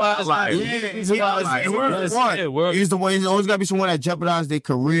reason why it's like, he's the one. He's always got to be someone that jeopardized their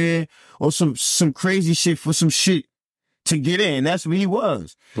career or some crazy shit for some shit to get in. That's what he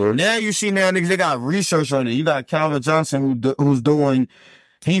was. Right. Now you see niggas, they got research on it. You got Calvin Johnson who's doing,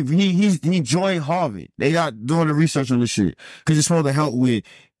 he joined Harvard. They got doing the research on this shit. Cause it's supposed to help with,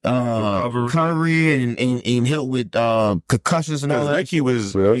 recovery and help with, concussions and all that. Ricky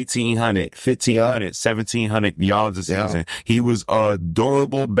was 1,800, 1,500, 1,700 yards a season. Yeah. He was a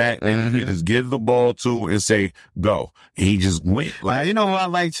durable back and you just give the ball to and say, go. And he just went. Like, you know what I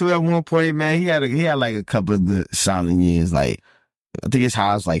like too at one point, man? He had like a couple of good solid years. Like, I think his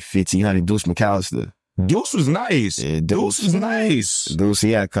high was like 1,500. Deuce McAllister. Deuce was nice. Yeah, Deuce was nice. Deuce,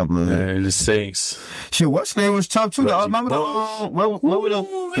 he had a couple of the Saints. Shit, what's name was tough too. Remember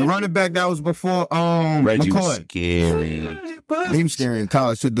the running back that was before Reggie McCoy? Was scary. He was scary in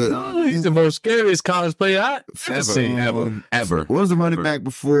college. He's the most scariest college player I've seen ever. What was the running back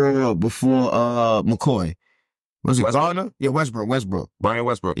before McCoy? Was it Gardner? Yeah, Westbrook. Brian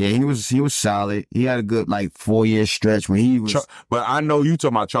Westbrook. Yeah, he was solid. He had a good 4-year stretch when he was. But I know you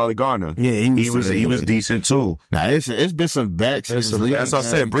talking about Charlie Gardner. Yeah, he was decent too. Nah, it's been some backs. That's what I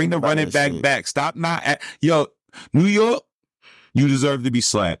said. Bring the running back. Stop not. Yo, New York, you deserve to be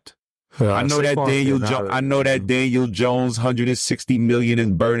slapped. I know that Daniel Jones, $160 million is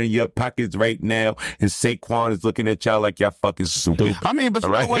burning your pockets right now, and Saquon is looking at y'all like y'all fucking stupid. I mean, but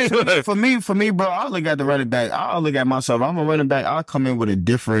right? for me, bro, I look at the running back. I look at myself. I'm a running back. I'll come in with a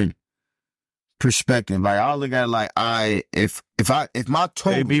different perspective. Like I'll look at it if my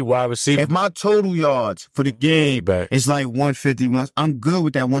total yards for the game is like 150, I'm good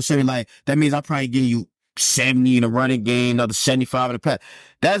with that 170. Like that means I probably give you 70 in a running game, another 75 in a pass.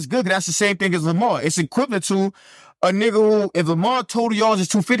 That's good. That's the same thing as Lamar. It's equivalent to a nigga who, if Lamar total yards is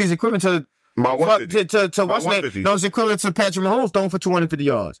 250, it's equivalent to what's name? No, it's equivalent to Patrick Mahomes throwing for 250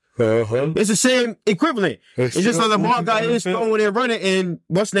 yards. It's the same equivalent. It's just like Lamar got his throwing and running, and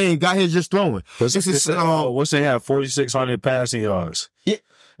what's name got his just throwing. What's they have 4,600 passing yards? Yeah.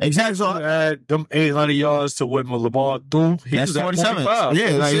 Exactly. So add them 800 yards to what Lamar do. That's 47.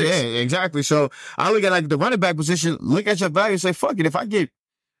 Yeah, exactly. So I look at the running back position, look at your value and say, fuck it. If I get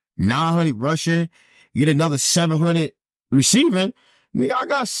 900 rushing, get another 700 receiving, I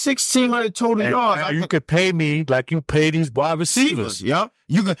got 1,600 total yards. You could pay me like you pay these wide receivers. Yeah.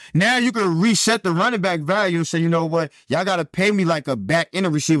 You can reset the running back value and say, you know what, y'all got to pay me like a back and a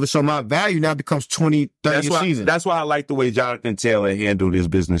receiver, so my value now becomes 20, 30 a season. That's why I like the way Jonathan Taylor handled his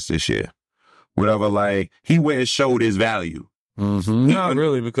business this year. Whatever, he went and showed his value. Mm-hmm. Not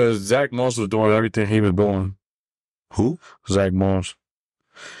really, because Zach Moss was doing everything he was doing. Who? Zach Moss.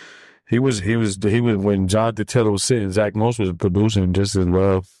 He was when Jonathan Taylor was sitting, Zach Moss was producing just as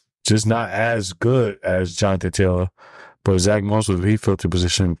well, just not as good as Jonathan Taylor, but Zach Moss he filled the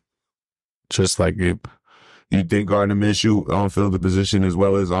position just like it. You think Gardner Minshew filled the position as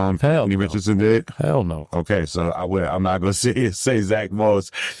well as Anthony Richardson did? Hell no. Okay, so I'm not gonna say Zach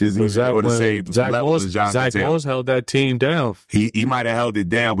Moss. Zach Moss held that team down. He might have held it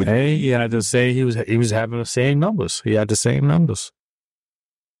down, but he had to say he was having the same numbers. He had the same numbers.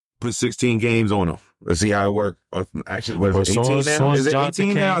 Put 16 games on him. Let's see how it worked. Actually, what is it, 18 now? Is it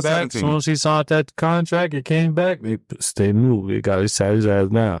 18 now or 17? As soon as he signed that contract, he came back. They knew. They got his ass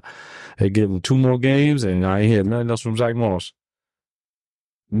now. They give him 2 more games, and I ain't hear nothing else from Zach Moss.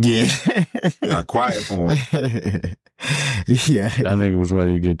 Yeah. Got quiet for him. Yeah. That nigga was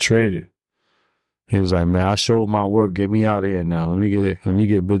ready to get traded. He was like, man, I showed my work. Get me out of here now. Let me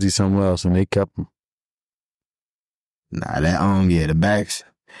get busy somewhere else. And they kept him. Nah, the backs.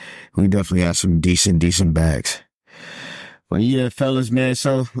 We definitely have some decent backs. But yeah, fellas, man.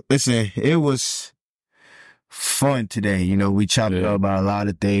 So listen, it was fun today. You know, we chopped up about a lot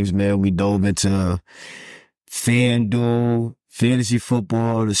of things, man. We dove into FanDuel, fantasy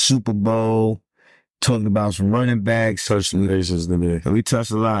football, the Super Bowl, talking about some running backs. Touched the bases today. We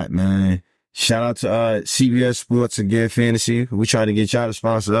touched a lot, man. Shout out to CBS Sports and Get Fantasy. We try to get y'all to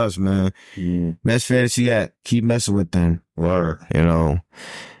sponsor us, man. Best fantasy app. Keep messing with them. Word. You know,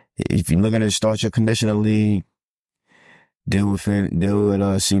 if you're looking to start your conditioner league, deal with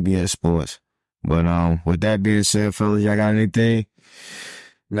CBS Sports. But with that being said, fellas, y'all got anything?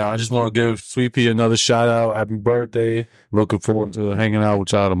 No, I just want to give Sweet Pea another shout out. Happy birthday. Looking forward to hanging out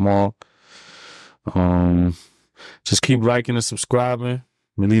with y'all tomorrow. Just keep liking and subscribing.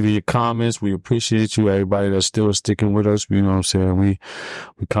 Leaving your comments. We appreciate you, everybody that's still sticking with us. You know what I'm saying? We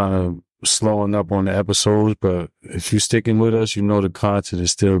kind of slowing up on the episodes, but if you're sticking with us, you know the content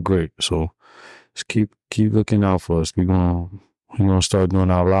is still great. So just keep looking out for us. We're gonna start doing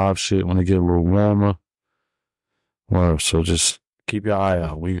our live shit when it get a little warmer. Well, so just keep your eye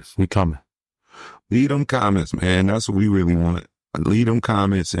out. We coming. Leave them comments, man. That's what we really want. Leave them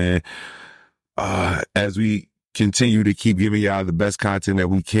comments, and as we continue to keep giving y'all the best content that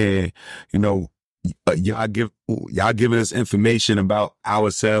we can. You know, y'all giving us information about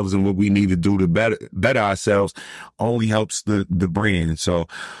ourselves and what we need to do to better ourselves only helps the brand. So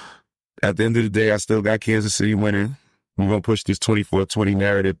at the end of the day, I still got Kansas City winning. We're going to push this 24-20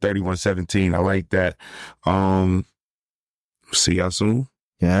 narrative, 31-17. I like that. See y'all soon.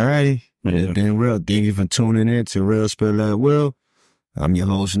 Yeah, all righty. It's been real. Thank you for tuning in to Real Spill That Will. I'm your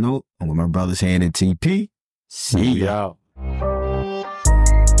host, Newt. I'm with my brothers, Hand and TP. See y'all.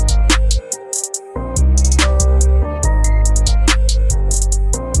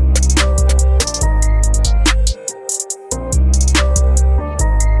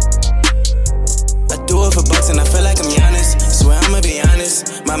 And I feel like I'm Giannis, swear I'ma be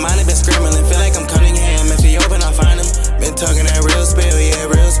honest. My mind has been scrambling, feel like I'm Cunningham. If he open, I'll find him. Been talking that real spill, yeah,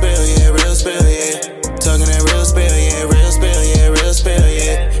 real spill, yeah, real spill, yeah. Talking that real spill, yeah, real spill, yeah, real spill,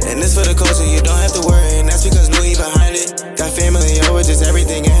 yeah. And this for the culture, you don't have to worry, and that's because Newt behind it. Got family over just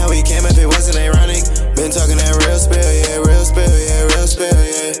everything and how he came if it wasn't ironic. Been talking that real spill, yeah, real spill, yeah, real